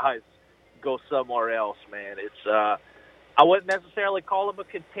those guys go somewhere else, man. It's I wouldn't necessarily call them a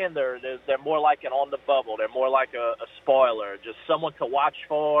contender. They're more like an on the bubble. They're more like a spoiler, just someone to watch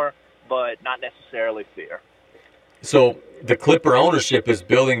for, but not necessarily fear. So the Clipper ownership is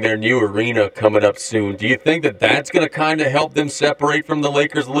building their new arena coming up soon. Do you think that that's going to kind of help them separate from the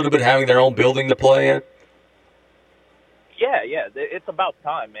Lakers a little bit, having their own building to play in? Yeah, it's about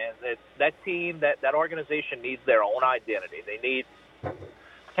time, man. That team, that organization needs their own identity. They need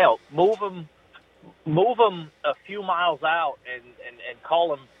help. Move them a few miles out and call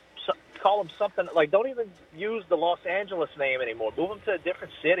them something like, don't even use the Los Angeles name anymore. Move them to a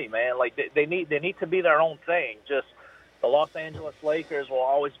different city, man. Like they need to be their own thing. Just the Los Angeles Lakers will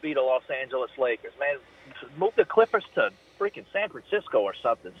always be the Los Angeles Lakers, man. Move the Clippers to freaking San Francisco or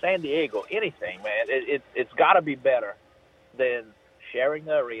something, San Diego, anything, man. It's got to be better than sharing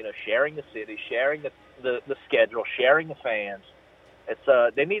the arena, sharing the city, sharing the schedule, sharing the fans.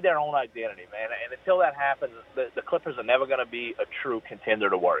 It's they need their own identity, man. And until that happens, the Clippers are never going to be a true contender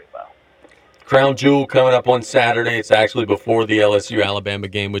to worry about. Crown Jewel coming up on Saturday. It's actually before the LSU-Alabama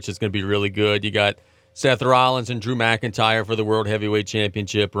game, which is going to be really good. You got Seth Rollins and Drew McIntyre for the World Heavyweight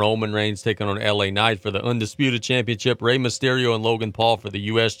Championship. Roman Reigns taking on LA Knight for the Undisputed Championship. Rey Mysterio and Logan Paul for the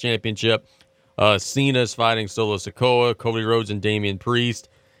U.S. Championship. Cena's fighting Solo Sikoa. Cody Rhodes and Damian Priest.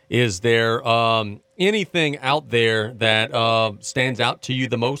 Is there anything out there that stands out to you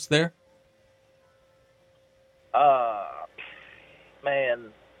the most there?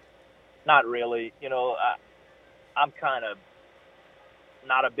 Man, not really. I'm kind of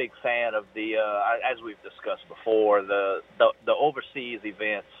not a big fan of the, as we've discussed before, the overseas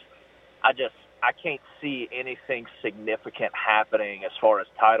events. I can't see anything significant happening as far as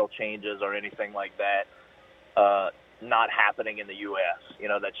title changes or anything like that. Not happening in the U.S.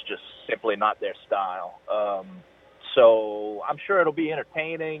 That's just simply not their style. So I'm sure it'll be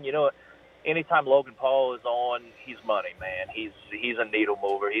entertaining. Anytime Logan Paul is on, he's money, man. He's a needle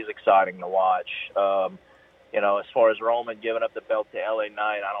mover. He's exciting to watch. As far as Roman giving up the belt to LA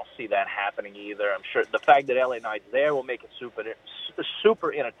Knight, I don't see that happening either. I'm sure the fact that LA Knight's there will make it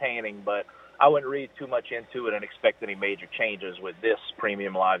super entertaining, but I wouldn't read too much into it and expect any major changes with this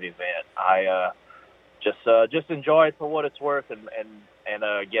premium live event. I just enjoy it for what it's worth and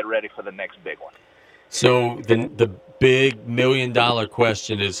get ready for the next big one. So the big $1 million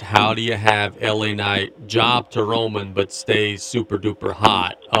question is, how do you have LA Knight job to Roman but stay super duper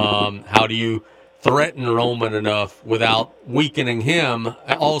hot? How do you threaten Roman enough without weakening him?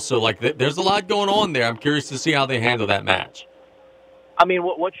 Also, there's a lot going on there. I'm curious to see how they handle that match. I mean,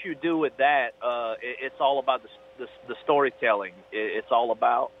 what you do with that, it's all about the storytelling. It's all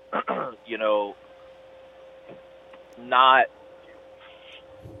about, I'm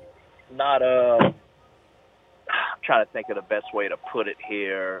trying to think of the best way to put it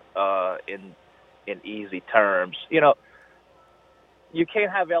here in easy terms. You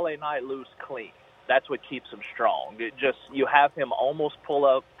can't have LA Knight lose clean. That's what keeps him strong. You have him almost pull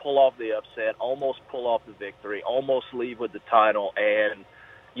off the upset, almost pull off the victory, almost leave with the title, and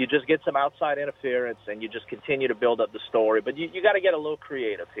you just get some outside interference, and you just continue to build up the story. But you got to get a little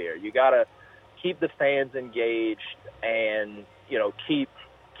creative here. You got to keep the fans engaged, and keep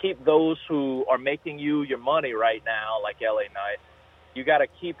those who are making you your money right now, like LA Knight. You got to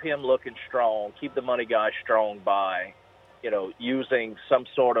keep him looking strong, keep the money guy strong by, using some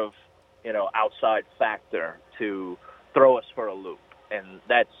sort of, outside factor to throw us for a loop. And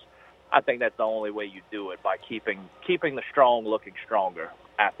I think that's the only way you do it, by keeping the strong looking stronger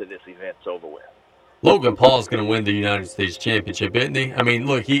after this event's over with. Logan Paul's going to win the United States Championship, isn't he? I mean,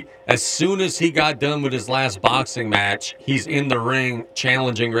 look, as soon as he got done with his last boxing match, he's in the ring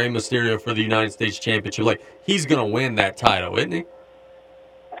challenging Rey Mysterio for the United States Championship. He's going to win that title, isn't he?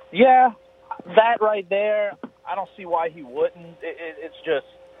 Yeah, that right there, I don't see why he wouldn't. It's just,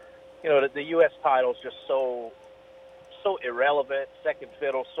 the U.S. title is just so so irrelevant, second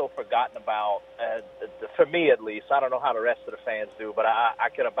fiddle, so forgotten about. For me, at least, I don't know how the rest of the fans do, but I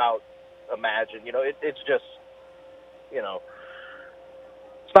could about imagine. It's just, it's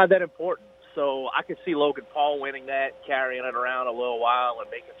not that important. So I could see Logan Paul winning that, carrying it around a little while and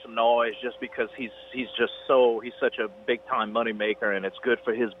making some noise, just because he's such a big time moneymaker, and it's good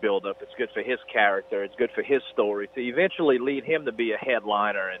for his build-up, it's good for his character, it's good for his story to eventually lead him to be a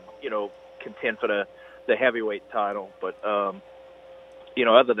headliner and contend for the heavyweight title. But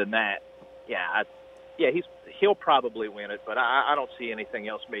other than that, he'll probably win it, but I don't see anything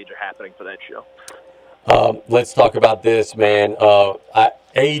else major happening for that show. Let's talk about this, man.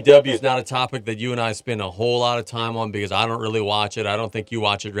 AEW is not a topic that you and I spend a whole lot of time on because I don't really watch it. I don't think you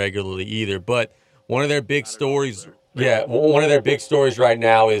watch it regularly either. But one of their big stories, one of their big stories right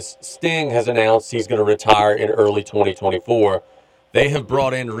now is Sting has announced he's going to retire in early 2024. They have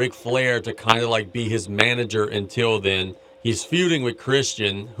brought in Ric Flair to kind of like be his manager until then. He's feuding with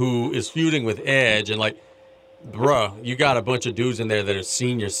Christian, who is feuding with Edge, and like, bruh, you got a bunch of dudes in there that are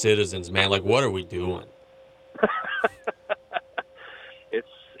senior citizens, man. Like, what are we doing?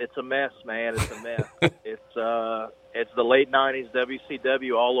 It's a mess, man. It's a mess. It's the late 90s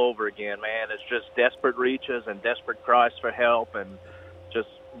WCW all over again, man. It's just desperate reaches and desperate cries for help, and just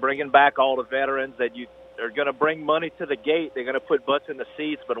bringing back all the veterans that you are going to bring money to the gate. They're going to put butts in the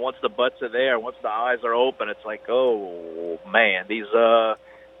seats, but once the butts are there, once the eyes are open, it's like, oh, man,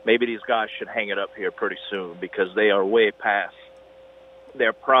 maybe these guys should hang it up here pretty soon, because they are way past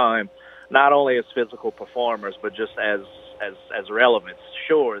their prime, not only as physical performers, but just as relevance.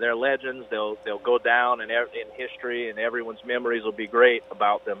 Sure, they're legends. They'll go down in history, and everyone's memories will be great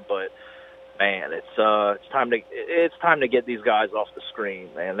about them. But man, it's time to get these guys off the screen,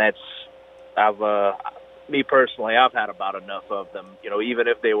 man. Me personally, I've had about enough of them. Even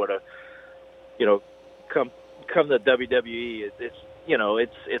if they were to, come to WWE,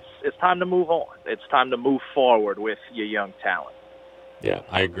 it's time to move on. It's time to move forward with your young talent. Yeah,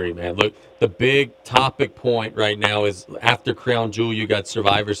 I agree, man. Look, the big topic point right now is after Crown Jewel, you got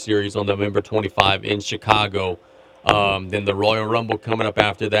Survivor Series on November 25 in Chicago. Then the Royal Rumble coming up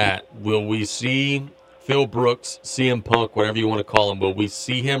after that. Will we see Phil Brooks, CM Punk, whatever you want to call him, will we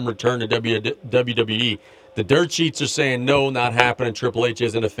see him return to WWE? The dirt sheets are saying no, not happening. Triple H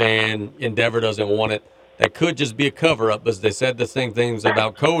isn't a fan. Endeavor doesn't want it. That could just be a cover-up, as they said the same things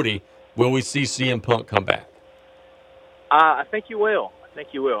about Cody. Will we see CM Punk come back? I think you will. I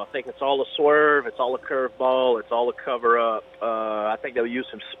think it's all a swerve. It's all a curveball. It's all a cover-up. I think they'll use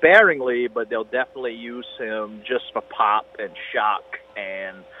him sparingly, but they'll definitely use him just for pop and shock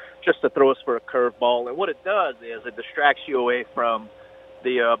and just to throw us for a curveball. And what it does is it distracts you away from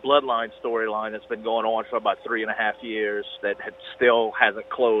the Bloodline storyline that's been going on for about 3.5 years that still hasn't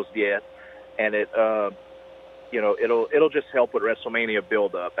closed yet. And it'll just help with WrestleMania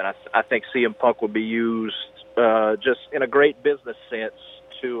build-up. And I think CM Punk will be used just in a great business sense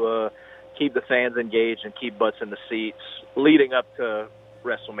to keep the fans engaged and keep butts in the seats leading up to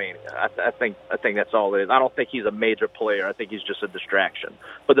WrestleMania. I think that's all it is. I don't think he's a major player. I think he's just a distraction.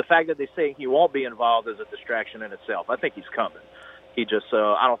 But the fact that they say he won't be involved is a distraction in itself. I think he's coming. He just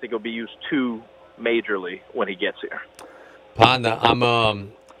I don't think he'll be used too majorly when he gets here. Panda,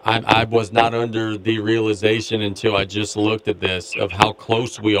 I was not under the realization until I just looked at this of how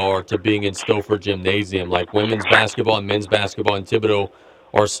close we are to being in Stouffer Gymnasium. Like women's basketball and men's basketball in Thibodaux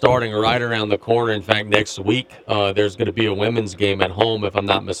are starting right around the corner. In fact, next week there's going to be a women's game at home, if I'm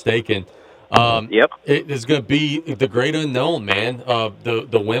not mistaken. Yep. It is going to be the great unknown, man.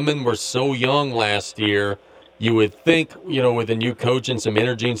 The women were so young last year. You would think, with a new coach and some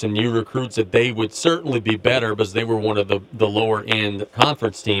energy and some new recruits, that they would certainly be better because they were one of the lower-end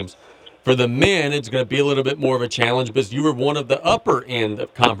conference teams. For the men, it's going to be a little bit more of a challenge because you were one of the upper-end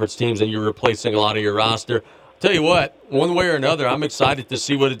of conference teams and you're replacing a lot of your roster. Tell you what, one way or another, I'm excited to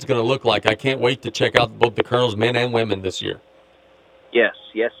see what it's going to look like. I can't wait to check out both the Colonels, men and women, this year. Yes,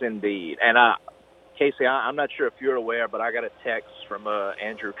 indeed. And Casey, I'm not sure if you're aware, but I got a text from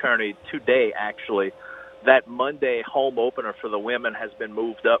Andrew Kearney today, actually, that Monday home opener for the women has been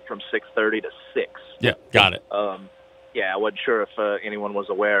moved up from 6:30 to 6. Yeah, got it. I wasn't sure if anyone was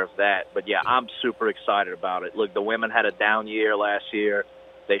aware of that. But, yeah, I'm super excited about it. Look, the women had a down year last year.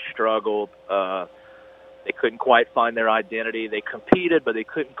 They struggled. They couldn't quite find their identity. They competed, but they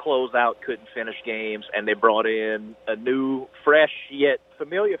couldn't close out, couldn't finish games. And they brought in a new, fresh, yet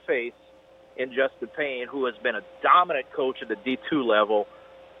familiar face in Justin Payne, who has been a dominant coach at the D2 level.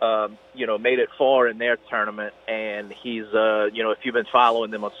 Made it far in their tournament, and he's, if you've been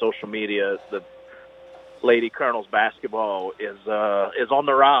following them on social media, the Lady Colonels basketball is on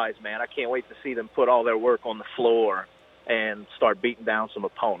the rise, man. I can't wait to see them put all their work on the floor and start beating down some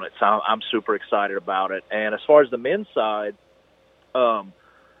opponents. I'm super excited about it. And as far as the men's side,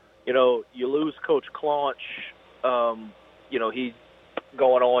 you lose Coach Claunch. He's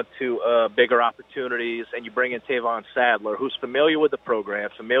going on to bigger opportunities, and you bring in Tavon Sadler, who's familiar with the program,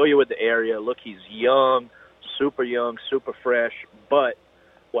 familiar with the area. Look, he's young, super fresh. But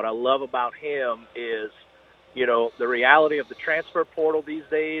what I love about him is, the reality of the transfer portal these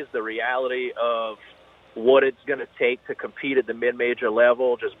days, the reality of what it's going to take to compete at the mid-major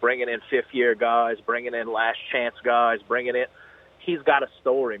level, just bringing in fifth-year guys, bringing in last-chance guys, he's got a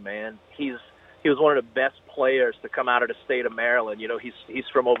story, man. He was one of the best players to come out of the state of Maryland. He's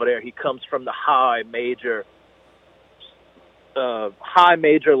from over there. He comes from the high major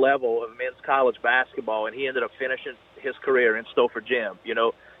level of men's college basketball, and he ended up finishing his career in Stouffer Gym.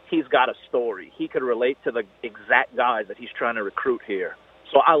 He's got a story. He could relate to the exact guys that he's trying to recruit here.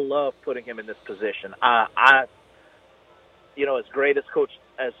 So I love putting him in this position. As great as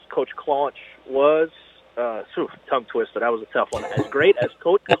Coach Claunch was, tongue twister, that was a tough one. As great as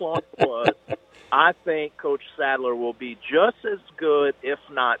Coach Claunch was, I think Coach Sadler will be just as good, if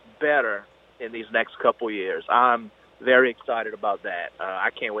not better, in these next couple years. I'm very excited about that.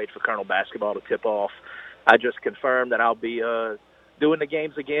 I can't wait for Colonel Basketball to tip off. I just confirmed that I'll be doing the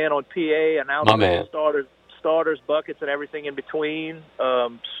games again on PA, announcing starters, buckets, and everything in between.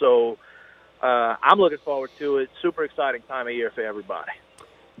 So I'm looking forward to it. Super exciting time of year for everybody.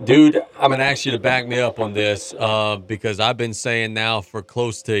 Dude, I'm going to ask you to back me up on this because I've been saying now for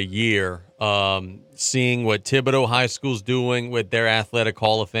close to a year, seeing what Thibodaux High School's doing with their Athletic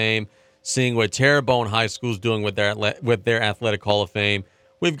Hall of Fame, seeing what Terrebonne High School's doing with their Athletic Hall of Fame.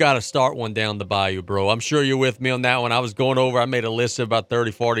 We've got to start one down the bayou, bro. I'm sure you're with me on that one. I was going over. I made a list of about 30,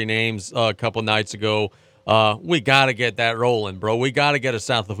 40 names a couple nights ago. We got to get that rolling, bro. We got to get a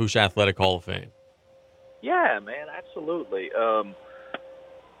South Lafourche Athletic Hall of Fame. Yeah, man, absolutely.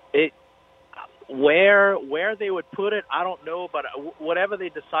 Where they would put it, I don't know, but whatever they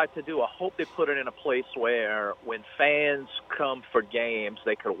decide to do, I hope they put it in a place where when fans come for games,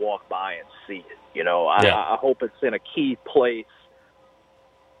 they could walk by and see it. I hope it's in a key place,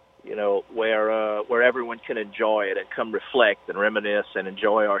 where everyone can enjoy it and come reflect and reminisce and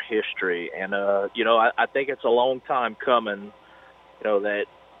enjoy our history. And I think it's a long time coming.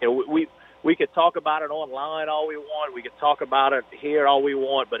 We could talk about it online all we want. We could talk about it here all we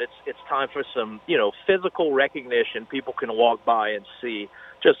want, but it's time for some, physical recognition. People can walk by and see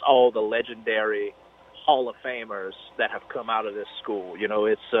just all the legendary Hall of Famers that have come out of this school.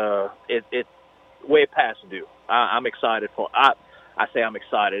 It's way past due. I'm excited for. I say I'm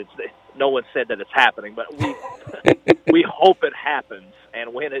excited. No one said that it's happening, but we hope it happens.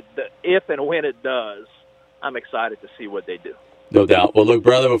 And if and when it does, I'm excited to see what they do. No doubt. Well, look,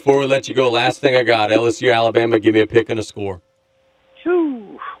 brother, before we let you go, last thing I got, LSU, Alabama, give me a pick and a score.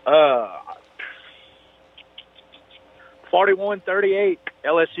 41-38,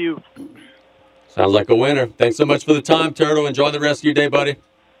 LSU. Sounds like a winner. Thanks so much for the time, Turtle. Enjoy the rest of your day, buddy.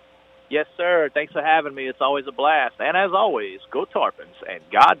 Yes, sir. Thanks for having me. It's always a blast. And as always, go Tarpons, and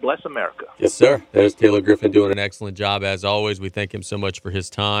God bless America. Yes, sir. There's Taylor Griffin doing an excellent job, as always. We thank him so much for his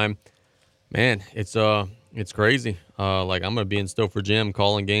time. Man, it's crazy. I'm going to be in Stouffer Gym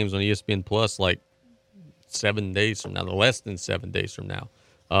calling games on ESPN Plus 7 days from now, less than 7 days from now.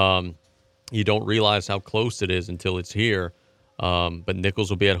 You don't realize how close it is until it's here. But Nichols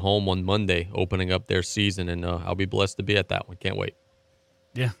will be at home on Monday opening up their season, and I'll be blessed to be at that one. Can't wait.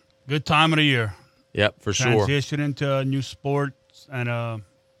 Yeah, good time of the year. Yep, for sure. Transition into a new sports and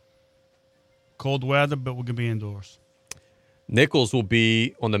cold weather, but we're going to be indoors. Nichols will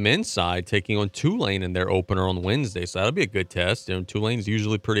be on the men's side taking on Tulane in their opener on Wednesday, so that'll be a good test. Tulane's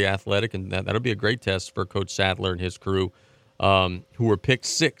usually pretty athletic, and that'll be a great test for Coach Sadler and his crew, who were picked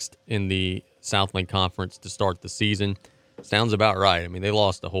 6th in the Southland Conference to start the season. Sounds about right. I mean, they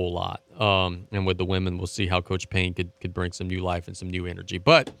lost a whole lot. And with the women, we'll see how Coach Payne could bring some new life and some new energy.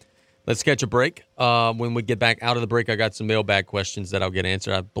 But let's catch a break. When we get back out of the break, I got some mailbag questions that I'll get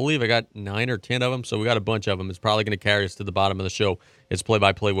answered. I believe I got 9 or 10 of them, so we got a bunch of them. It's probably going to carry us to the bottom of the show. It's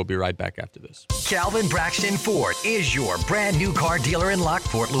play-by-play. We'll be right back after this. Calvin Braxton Ford is your brand new car dealer in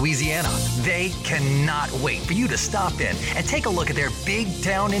Lockport, Louisiana. They cannot wait for you to stop in and take a look at their big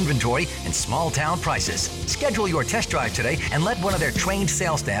town inventory and small town prices. Schedule your test drive today and let one of their trained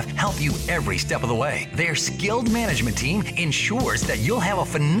sales staff help you every step of the way. Their skilled management team ensures that you'll have a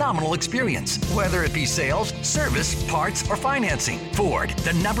phenomenal experience, whether it be sales, service, parts, or financing. Ford,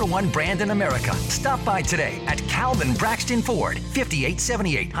 the #1 brand in America. Stop by today at Calvin Braxton Ford,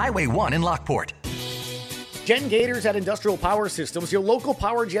 5878 Highway 1 in Lockport. Jen Gators at Industrial Power Systems, your local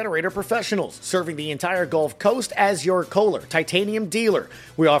power generator professionals, serving the entire Gulf Coast as your Kohler titanium dealer.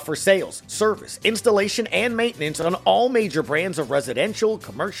 We offer sales, service, installation, and maintenance on all major brands of residential,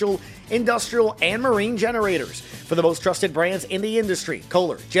 commercial, industrial, and marine generators. For the most trusted brands in the industry,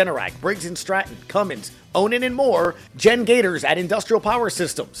 Kohler, Generac, Briggs & Stratton, Cummins, Onan, and more, Jen Gators at Industrial Power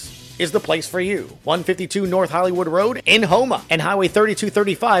Systems is the place for you. 152 North Hollywood Road in Homa and Highway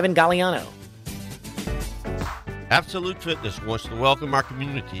 3235 in Galliano. Absolute Fitness wants to welcome our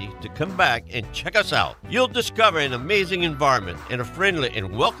community to come back and check us out. You'll discover an amazing environment and a friendly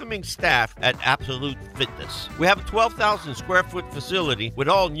and welcoming staff at Absolute Fitness. We have a 12,000 square foot facility with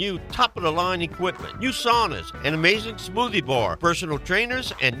all new top-of-the-line equipment, new saunas, an amazing smoothie bar, personal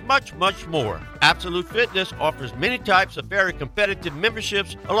trainers, and much, much more. Absolute Fitness offers many types of very competitive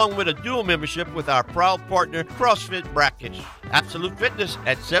memberships, along with a dual membership with our proud partner, CrossFit Brackish. Absolute Fitness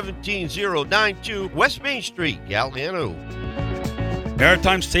at 17092 West Main Street, Galliano.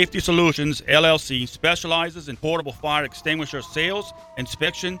 Maritime Safety Solutions, LLC, specializes in portable fire extinguisher sales,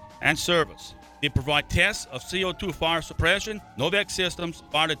 inspection, and service. They provide tests of CO2 fire suppression, NOVEC systems,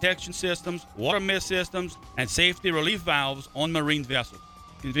 fire detection systems, water mist systems, and safety relief valves on marine vessels.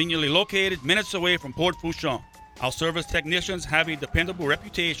 Conveniently located minutes away from Port Fourchon. Our service technicians have a dependable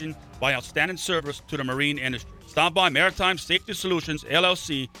reputation by outstanding service to the marine industry. Stop by Maritime Safety Solutions,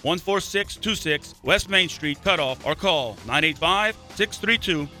 LLC, 14626 West Main Street, Cutoff, or call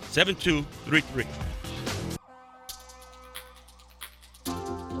 985-632-7233.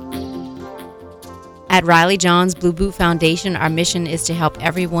 At Riley John's Blue Boot Foundation, our mission is to help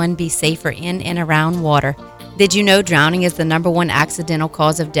everyone be safer in and around water. Did you know drowning is the #1 accidental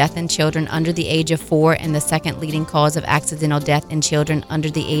cause of death in children under the age of 4 and the second leading cause of accidental death in children under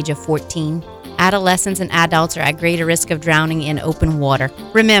the age of 14? Adolescents and adults are at greater risk of drowning in open water.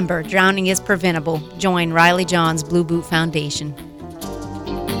 Remember, drowning is preventable. Join Riley John's Blue Boot Foundation.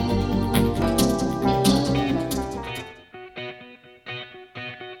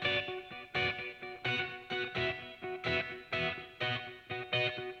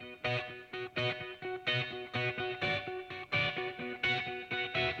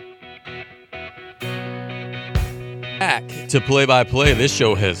 Back to play-by-play. This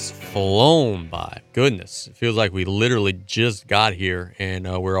show has flown by. Goodness, it feels like we literally just got here, and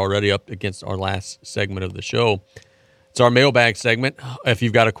we're already up against our last segment of the show. It's our mailbag segment. If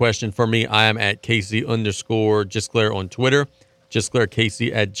you've got a question for me, I am at Casey_Gisclair on Twitter,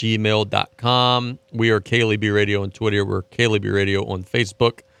 GisclairCasey@gmail.com. We are KLB Radio on Twitter. We're KLB Radio on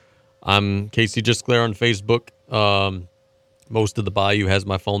Facebook. I'm Casey Gisclair on Facebook. Most of the Bayou has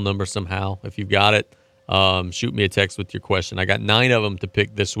my phone number somehow. If you've got it, shoot me a text with your question. I got 9 of them to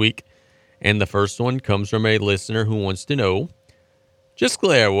pick this week, and the first one comes from a listener who wants to know,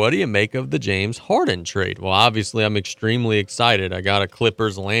 Gisclair, what do you make of the James Harden trade? Well, obviously, I'm extremely excited. I got a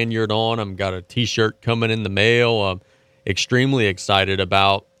Clippers lanyard on. I've got a T-shirt coming in the mail. I'm extremely excited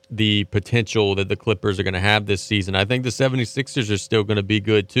about the potential that the Clippers are going to have this season. I think the 76ers are still going to be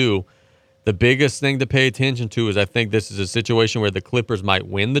good, too. The biggest thing to pay attention to is I think this is a situation where the Clippers might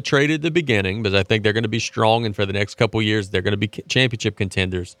win the trade at the beginning because I think they're going to be strong, and for the next couple of years, they're going to be championship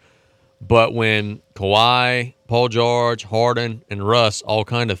contenders. But when Kawhi, Paul George, Harden, and Russ all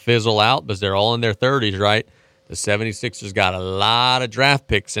kind of fizzle out because they're all in their 30s, right? The 76ers got a lot of draft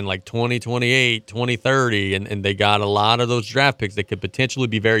picks in like 2028, 2030, and they got a lot of those draft picks that could potentially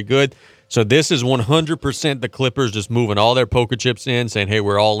be very good. So this is 100% the Clippers just moving all their poker chips in, saying, hey,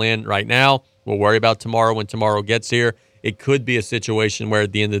 we're all in right now. We'll worry about tomorrow when tomorrow gets here. It could be a situation where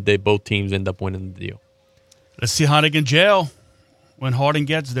at the end of the day, both teams end up winning the deal. Let's see how they can gel when Harden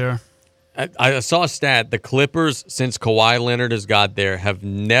gets there. I saw a stat. The Clippers, since Kawhi Leonard has got there, have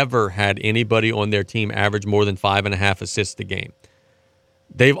never had anybody on their team average more than 5.5 assists a game.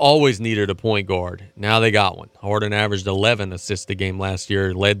 They've always needed a point guard. Now they got one. Harden averaged 11 assists a game last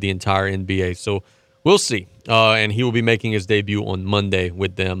year, led the entire NBA. So we'll see. And he will be making his debut on Monday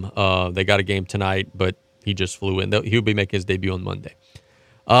with them. They got a game tonight, but he just flew in. He'll be making his debut on Monday.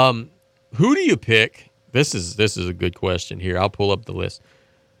 Who do you pick? This is a good question here. I'll pull up the list.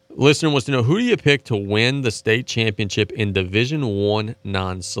 Listener wants to know, who do you pick to win the state championship in Division I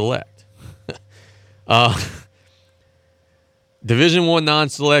non-select? Division I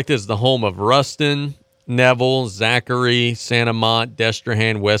non-select is the home of Ruston, Neville, Zachary, Santa Mont,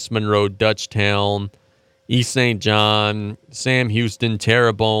 Destrehan, West Monroe, Dutchtown, East St. John, Sam Houston,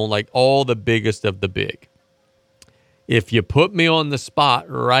 Terrebonne, like all the biggest of the big. If you put me on the spot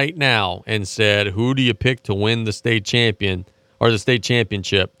right now and said, who do you pick to win the state champion or the state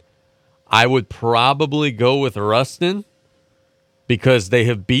championship, I would probably go with Ruston because they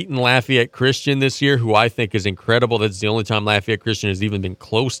have beaten Lafayette Christian this year, who I think is incredible. That's the only time Lafayette Christian has even been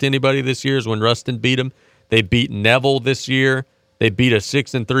close to anybody this year is when Ruston beat them. They beat Neville this year. They beat a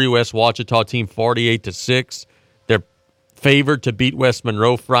 6-3 West Ouachita team 48-6. They're favored to beat West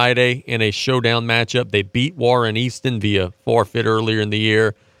Monroe Friday in a showdown matchup. They beat Warren Easton via forfeit earlier in the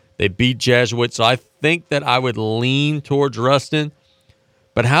year. They beat Jesuit. So I think that I would lean towards Ruston.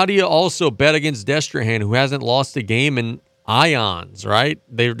 But how do you also bet against Destrehan, who hasn't lost a game in ions, right?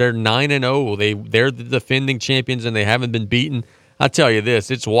 They're 9-0. They're the defending champions, and they haven't been beaten. I'll tell you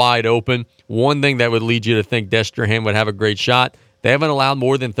this, it's wide open. One thing that would lead you to think Destrehan would have a great shot, they haven't allowed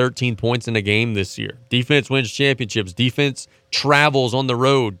more than 13 points in a game this year. Defense wins championships. Defense travels on the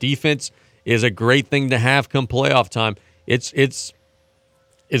road. Defense is a great thing to have come playoff time. It's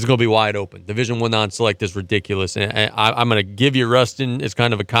going to be wide open. Division I non-select is ridiculous. And I'm going to give you Ruston. It's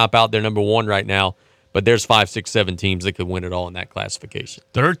kind of a cop-out. They're number 1 right now. But there's 5, 6, 7 teams that could win it all in that classification.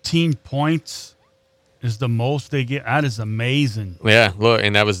 13 points is the most they get. That is amazing. Yeah, look,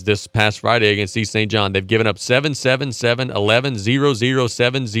 and that was this past Friday against East St. John. They've given up 7, 7, 7, 11, 0, 0,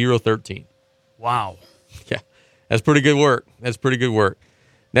 7, 0, 13. Wow. Yeah, that's pretty good work.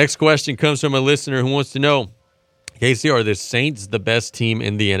 Next question comes from a listener who wants to know, Casey, are the Saints the best team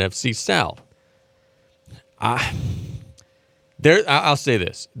in the NFC South? I'll say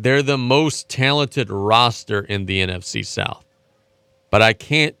this. They're the most talented roster in the NFC South. But I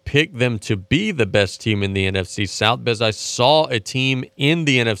can't pick them to be the best team in the NFC South because I saw a team in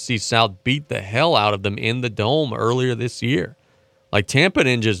the NFC South beat the hell out of them in the Dome earlier this year. Like, Tampa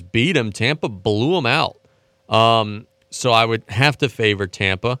didn't just beat them. Tampa blew them out. So I would have to favor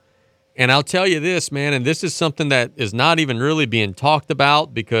Tampa. And I'll tell you this, man, and this is something that is not even really being talked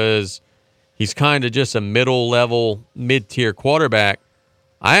about because he's kind of just a middle-level, mid-tier quarterback.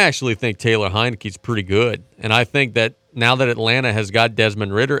 I actually think Taylor Heineke's pretty good. And I think that now that Atlanta has got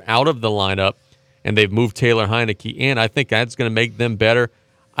Desmond Ridder out of the lineup and they've moved Taylor Heineke in, I think that's going to make them better.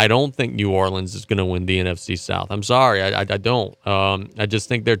 I don't think New Orleans is going to win the NFC South. I'm sorry, I don't. I just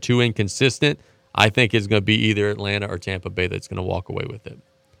think they're too inconsistent. I think it's going to be either Atlanta or Tampa Bay that's going to walk away with it.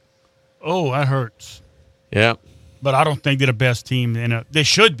 Oh, that hurts. Yeah. But I don't think they're the best team. They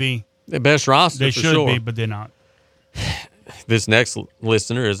should be. The best roster, they for should sure. be, but they're not. This next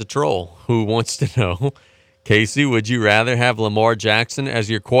listener is a troll who wants to know, Casey, would you rather have Lamar Jackson as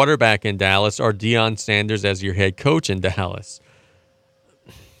your quarterback in Dallas or Deion Sanders as your head coach in Dallas?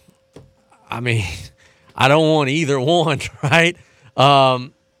 I mean, I don't want either one, right? But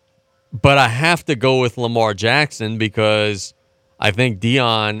I have to go with Lamar Jackson because I think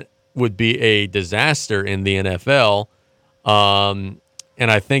Deion would be a disaster in the NFL. And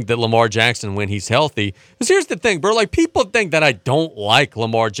I think that Lamar Jackson, when he's healthy, because here's the thing, bro, like, people think that I don't like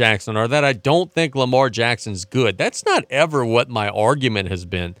Lamar Jackson or that I don't think Lamar Jackson's good. That's not ever what my argument has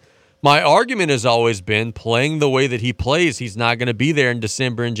been. My argument has always been playing the way that he plays, he's not going to be there in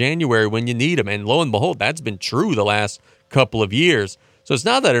December and January when you need him. And lo and behold, that's been true the last couple of years. So it's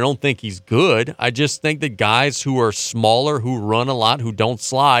not that I don't think he's good. I just think that guys who are smaller, who run a lot, who don't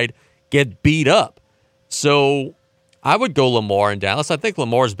slide, get beat up. So I would go Lamar in Dallas. I think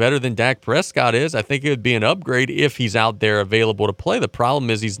Lamar's better than Dak Prescott is. I think it would be an upgrade if he's out there available to play. The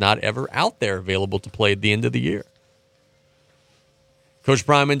problem is he's not ever out there available to play at the end of the year. Coach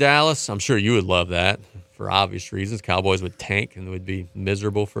Prime in Dallas, I'm sure you would love that for obvious reasons. Cowboys would tank and would be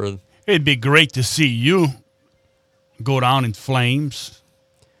miserable for. It'd be great to see you go down in flames.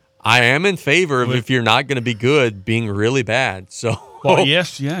 I am in favor of, if you're not going to be good, being really bad. So, well,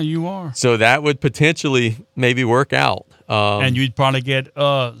 yes, yeah, you are. So that would potentially maybe work out. And you'd probably get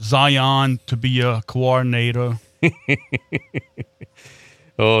Zion to be a coordinator.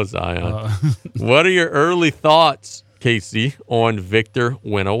 Oh, Zion. What are your early thoughts, Casey, on Victor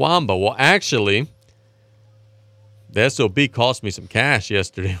Winawamba? Well, actually, the SOB cost me some cash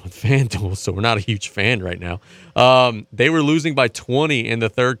yesterday with FanDuel, so we're not a huge fan right now. They were losing by 20 in the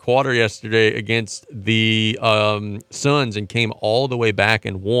third quarter yesterday against the Suns and came all the way back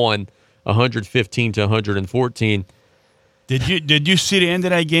and won 115-114. Did you see the end of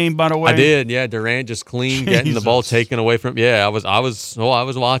that game, by the way? I did, yeah. Durant just clean, getting the ball taken away from him. Yeah, I was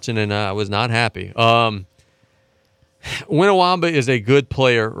watching and I was not happy. Winawamba is a good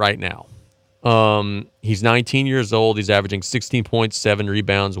player right now. He's 19 years old. He's averaging 16 points, 7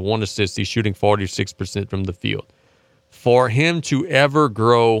 rebounds, 1 assist. He's shooting 46% from the field. For him to ever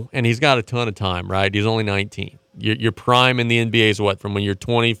grow, and he's got a ton of time, right? He's only 19. Your prime in the NBA is what? From when you're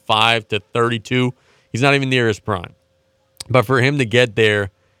 25 to 32? He's not even near his prime. But for him to get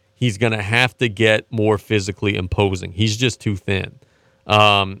there, he's going to have to get more physically imposing. He's just too thin.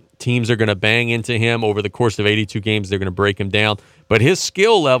 Teams are going to bang into him over the course of 82 games. They're going to break him down. But his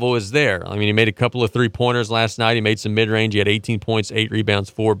skill level is there. I mean, he made a couple of three-pointers last night. He made some mid-range. He had 18 points, 8 rebounds,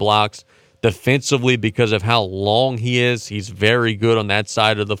 4 blocks. Defensively, because of how long he is, he's very good on that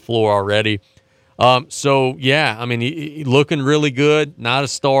side of the floor already. So, yeah, I mean, he looking really good. Not a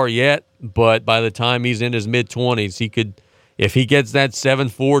star yet, but by the time he's in his mid-20s, he could, if he gets that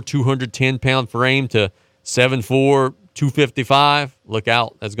 7'4", 210-pound frame to 7'4", 255, look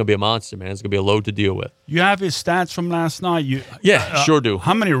out. That's going to be a monster, man. It's going to be a load to deal with. You have his stats from last night? Sure do.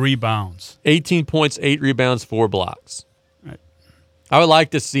 How many rebounds? 18 points, 8 rebounds, 4 blocks. Right. I would like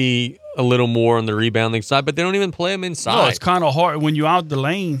to see a little more on the rebounding side, but they don't even play him inside. No, it's kind of hard when you're out the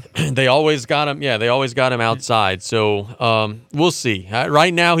lane. They always got him. Yeah, they always got him outside. So we'll see.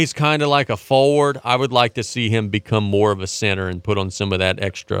 Right now, he's kind of like a forward. I would like to see him become more of a center and put on some of that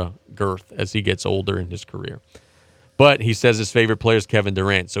extra girth as he gets older in his career. But he says his favorite player is Kevin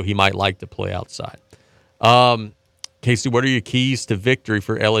Durant, so he might like to play outside. Casey, what are your keys to victory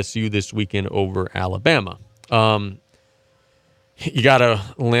for LSU this weekend over Alabama? You got to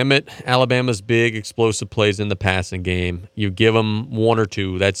limit Alabama's big, explosive plays in the passing game. You give them 1 or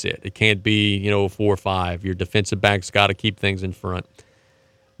 2. That's it. It can't be, 4 or 5. Your defensive back's got to keep things in front.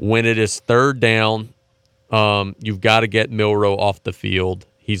 When it is third down, you've got to get Milroe off the field.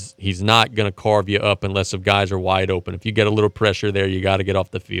 He's not going to carve you up unless if guys are wide open. If you get a little pressure there, you got to get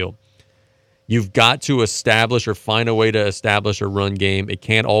off the field. You've got to establish or find a way to establish a run game. It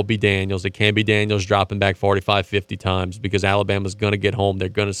can't all be Daniels. It can't be Daniels dropping back 45, 50 times because Alabama's going to get home. They're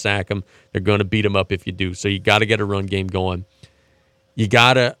going to sack him. They're going to beat him up if you do. So you got to get a run game going. You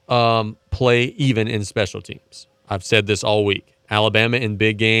got to play even in special teams. I've said this all week. Alabama in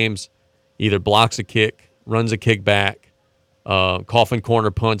big games either blocks a kick, runs a kick back, coffin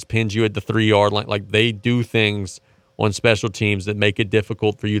corner punts, pins you at the 3-yard line. Like they do things on special teams that make it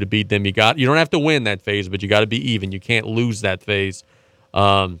difficult for you to beat them. You don't have to win that phase, but you got to be even. You can't lose that phase.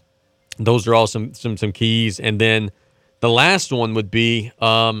 Those are all some keys. And then the last one would be,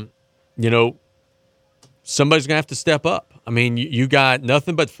 somebody's going to have to step up. I mean, you got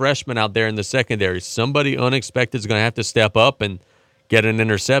nothing but freshmen out there in the secondary. Somebody unexpected is going to have to step up and get an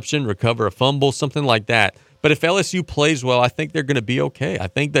interception, recover a fumble, something like that. But if LSU plays well, I think they're going to be okay. I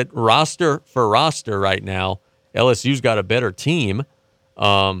think that roster for roster right now, LSU's got a better team,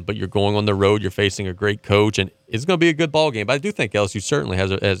 but you're going on the road. You're facing a great coach, and it's going to be a good ball game. But I do think LSU certainly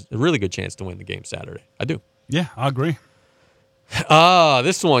has a really good chance to win the game Saturday. I do. Yeah, I agree.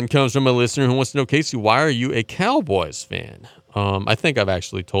 This one comes from a listener who wants to know, Casey, why are you a Cowboys fan? I think I've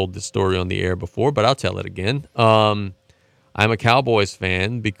actually told this story on the air before, but I'll tell it again. I'm a Cowboys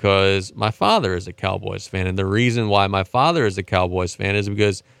fan because my father is a Cowboys fan, and the reason why my father is a Cowboys fan is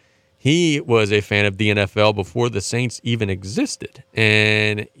because he was a fan of the NFL before the Saints even existed.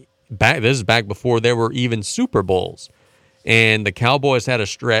 And this is back before there were even Super Bowls. And the Cowboys had a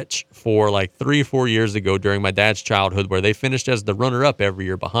stretch for like 3 or 4 years ago during my dad's childhood where they finished as the runner-up every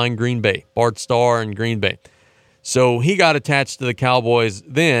year behind Green Bay, Bart Starr and Green Bay. So he got attached to the Cowboys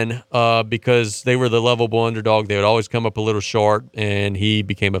then because they were the lovable underdog. They would always come up a little short, and he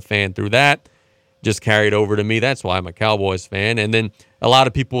became a fan through that. Just carried over to me. That's why I'm a Cowboys fan. And then a lot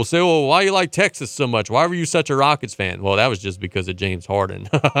of people will say, well, why you like Texas so much? Why were you such a Rockets fan? Well, that was just because of James Harden.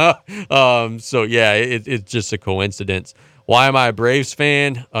 So, yeah, it's just a coincidence. Why am I a Braves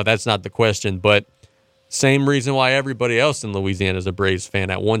fan? That's not the question, but same reason why everybody else in Louisiana is a Braves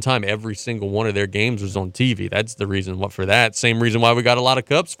fan. At one time, every single one of their games was on TV. That's the reason for that. Same reason why we got a lot of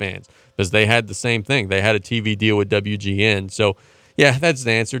Cubs fans, because they had the same thing. They had a TV deal with WGN. So, yeah, that's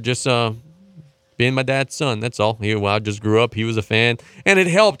the answer. Just being my dad's son, that's all. I just grew up. He was a fan. And it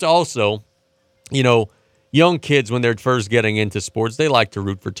helped also, young kids, when they're first getting into sports, they like to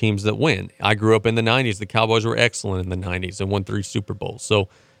root for teams that win. I grew up in the 90s. The Cowboys were excellent in the 90s and won 3 Super Bowls. So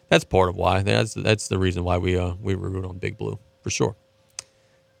that's part of why. That's the reason why we root on Big Blue, for sure.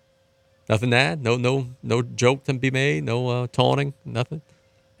 Nothing to add? No joke to be made? No taunting? Nothing?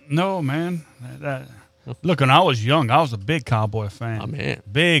 No, man. Look, when I was young, I was a big Cowboy fan. Oh, man.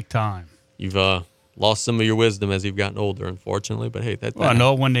 Big time. You've lost some of your wisdom as you've gotten older, unfortunately. But, hey, that's... Well, I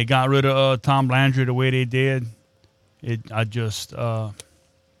know when they got rid of Tom Landry the way they did, I just... and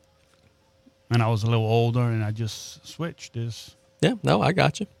I was a little older, and I just switched this. Yeah, no, I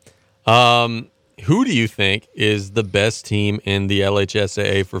got you. Who do you think is the best team in the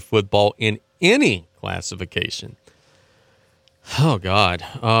LHSAA for football in any classification? Oh, God.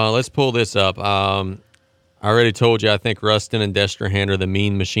 Let's pull this up. I already told you I think Ruston and Destrehan are the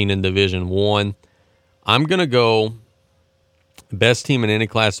mean machine in Division 1. I'm going to go best team in any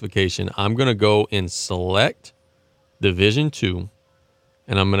classification. I'm going to go in select Division 2.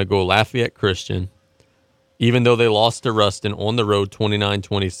 and I'm going to go Lafayette Christian, even though they lost to Ruston on the road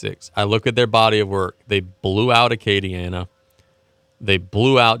 29-26. I look at their body of work. They blew out Acadiana. They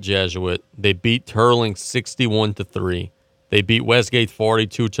blew out Jesuit. They beat Turling 61-3. They beat Westgate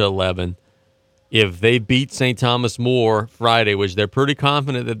 42-11. If they beat St. Thomas More Friday, which they're pretty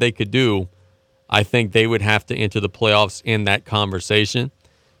confident that they could do, I think they would have to enter the playoffs in that conversation.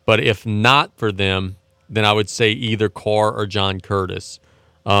 But if not for them, then I would say either Carr or John Curtis.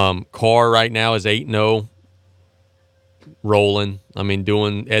 Carr right now is 8-0. Rolling. I mean,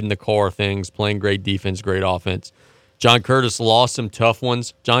 doing Ed and the Carr things, playing great defense, great offense. John Curtis lost some tough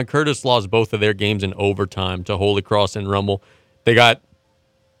ones. John Curtis lost both of their games in overtime to Holy Cross and Rummel. They got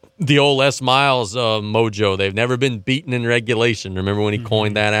the old Les Miles mojo. They've never been beaten in regulation. Remember when he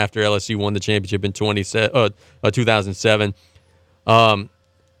coined that after LSU won the championship in 2007?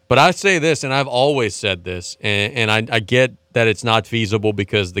 But I say this, and I've always said this, and I get that it's not feasible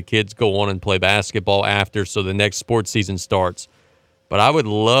because the kids go on and play basketball after, so the next sports season starts. But I would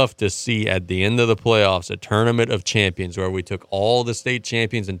love to see at the end of the playoffs a tournament of champions where we took all the state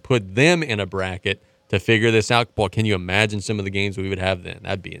champions and put them in a bracket to figure this out. Boy, can you imagine some of the games we would have then?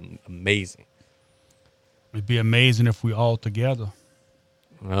 That'd be amazing. It'd be amazing if we all together.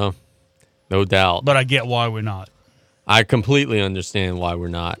 Well, no doubt. But I get why we're not. I completely understand why we're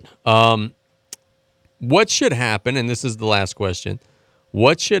not. What should happen, and this is the last question,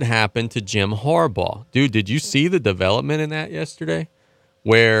 what should happen to Jim Harbaugh? Dude, did you see the development in that yesterday?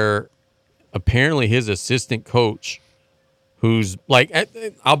 Where apparently his assistant coach, who's like,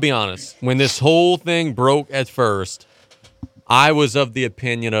 I'll be honest, when this whole thing broke at first, I was of the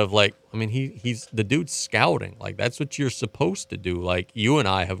opinion of like, I mean, he's the dude's scouting. Like, that's what you're supposed to do. Like, you and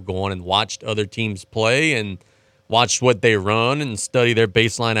I have gone and watched other teams play and watched what they run and study their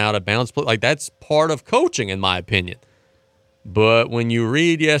baseline out of bounds play. Like, that's part of coaching, in my opinion. But when you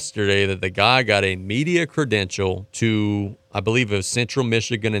read yesterday that the guy got a media credential to, I believe it was Central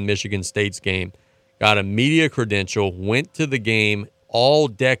Michigan and Michigan State's game, got a media credential, went to the game all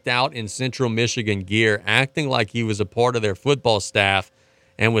decked out in Central Michigan gear, acting like he was a part of their football staff,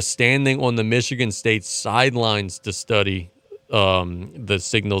 and was standing on the Michigan State sidelines to study the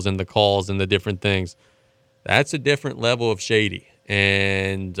signals and the calls and the different things. That's a different level of shady.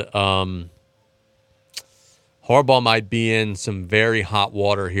 And Harbaugh might be in some very hot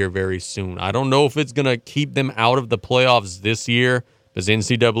water here very soon. I don't know if it's going to keep them out of the playoffs this year because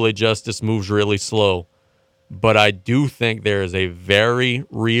NCAA justice moves really slow. But I do think there is a very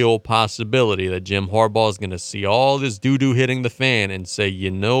real possibility that Jim Harbaugh is going to see all this doo-doo hitting the fan and say, you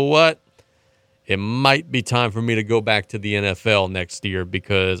know what? It might be time for me to go back to the NFL next year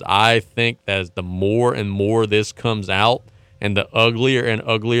because I think that as the more and more this comes out and the uglier and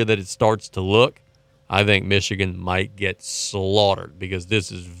uglier that it starts to look, I think Michigan might get slaughtered because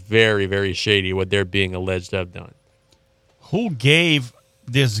this is very, very shady what they're being alleged to have done. Who gave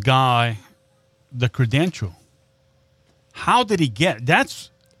this guy the credential? How did he get it?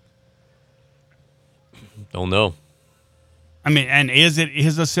 Don't know. I mean, and is it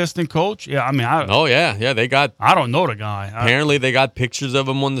his assistant coach? Yeah, I mean, they got. I don't know the guy. Apparently, they got pictures of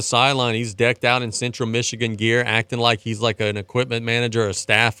him on the sideline. He's decked out in Central Michigan gear, acting like he's like an equipment manager, a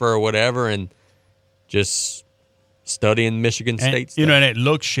staffer, or whatever, and just studying Michigan State stuff. You know, and it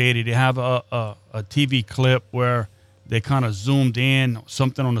looks shady. They have a TV clip where they kind of zoomed in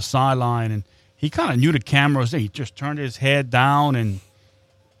something on the sideline, and he kind of knew the camera was there. He just turned his head down and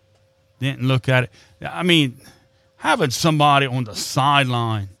didn't look at it. I mean, having somebody on the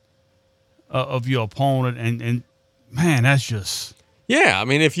sideline of your opponent, and man, that's just... Yeah, I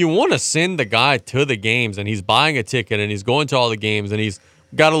mean, if you want to send the guy to the games and he's buying a ticket and he's going to all the games and he's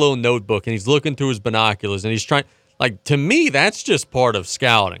got a little notebook and he's looking through his binoculars and he's trying... Like, to me, that's just part of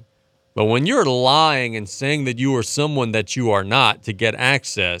scouting. But when you're lying and saying that you are someone that you are not to get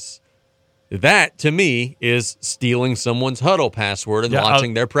access... That, to me, is stealing someone's huddle password and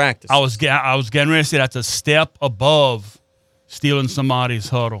watching their practice. I was getting ready to say that's a step above stealing somebody's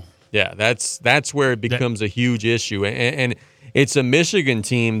huddle. Yeah, that's where it becomes a huge issue. And it's a Michigan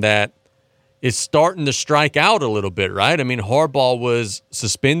team that is starting to strike out a little bit, right? I mean, Harbaugh was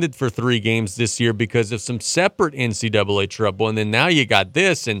suspended for 3 games this year because of some separate NCAA trouble. And then now you got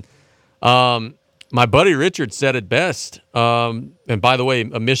this. And my buddy Richard said it best. And by the way,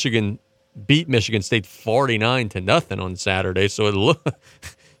 Michigan beat Michigan State 49-0 on Saturday, so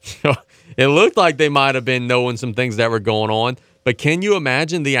it looked like they might have been knowing some things that were going on. But can you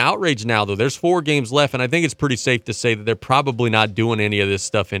imagine the outrage now, though? There's 4 games left, and I think it's pretty safe to say that they're probably not doing any of this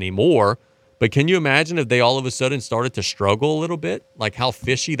stuff anymore. But can you imagine if they all of a sudden started to struggle a little bit? Like how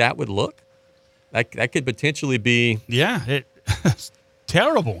fishy that would look? That could potentially be... Yeah,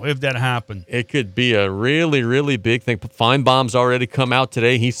 terrible if that happened. It could be a really, really big thing. Feinbaum's already come out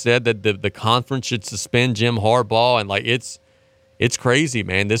today. He said that the conference should suspend Jim Harbaugh, and like it's crazy,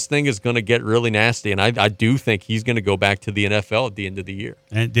 man. This thing is going to get really nasty, and I do think he's going to go back to the NFL at the end of the year.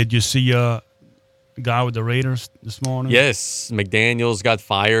 And did you see a guy with the Raiders this morning? Yes, McDaniels got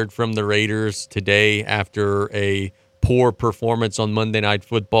fired from the Raiders today after a poor performance on Monday Night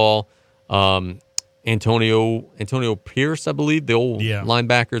Football. Antonio Pierce, I believe, the old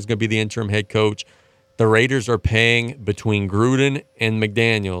linebacker, is going to be the interim head coach. The Raiders are paying, between Gruden and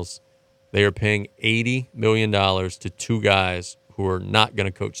McDaniels, they are paying $80 million to two guys who are not going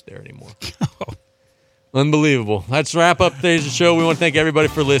to coach there anymore. Unbelievable. Let's wrap up today's show. We want to thank everybody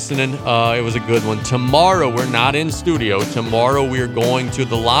for listening. It was a good one. Tomorrow, we're not in studio. Tomorrow, we are going to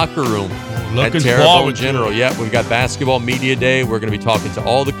the locker room at Terrebonne General. Yeah, we've got Basketball Media Day. We're going to be talking to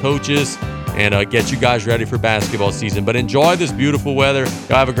all the coaches and get you guys ready for basketball season. But enjoy this beautiful weather.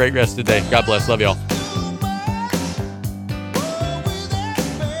 Y'all have a great rest of the day. God bless. Love y'all.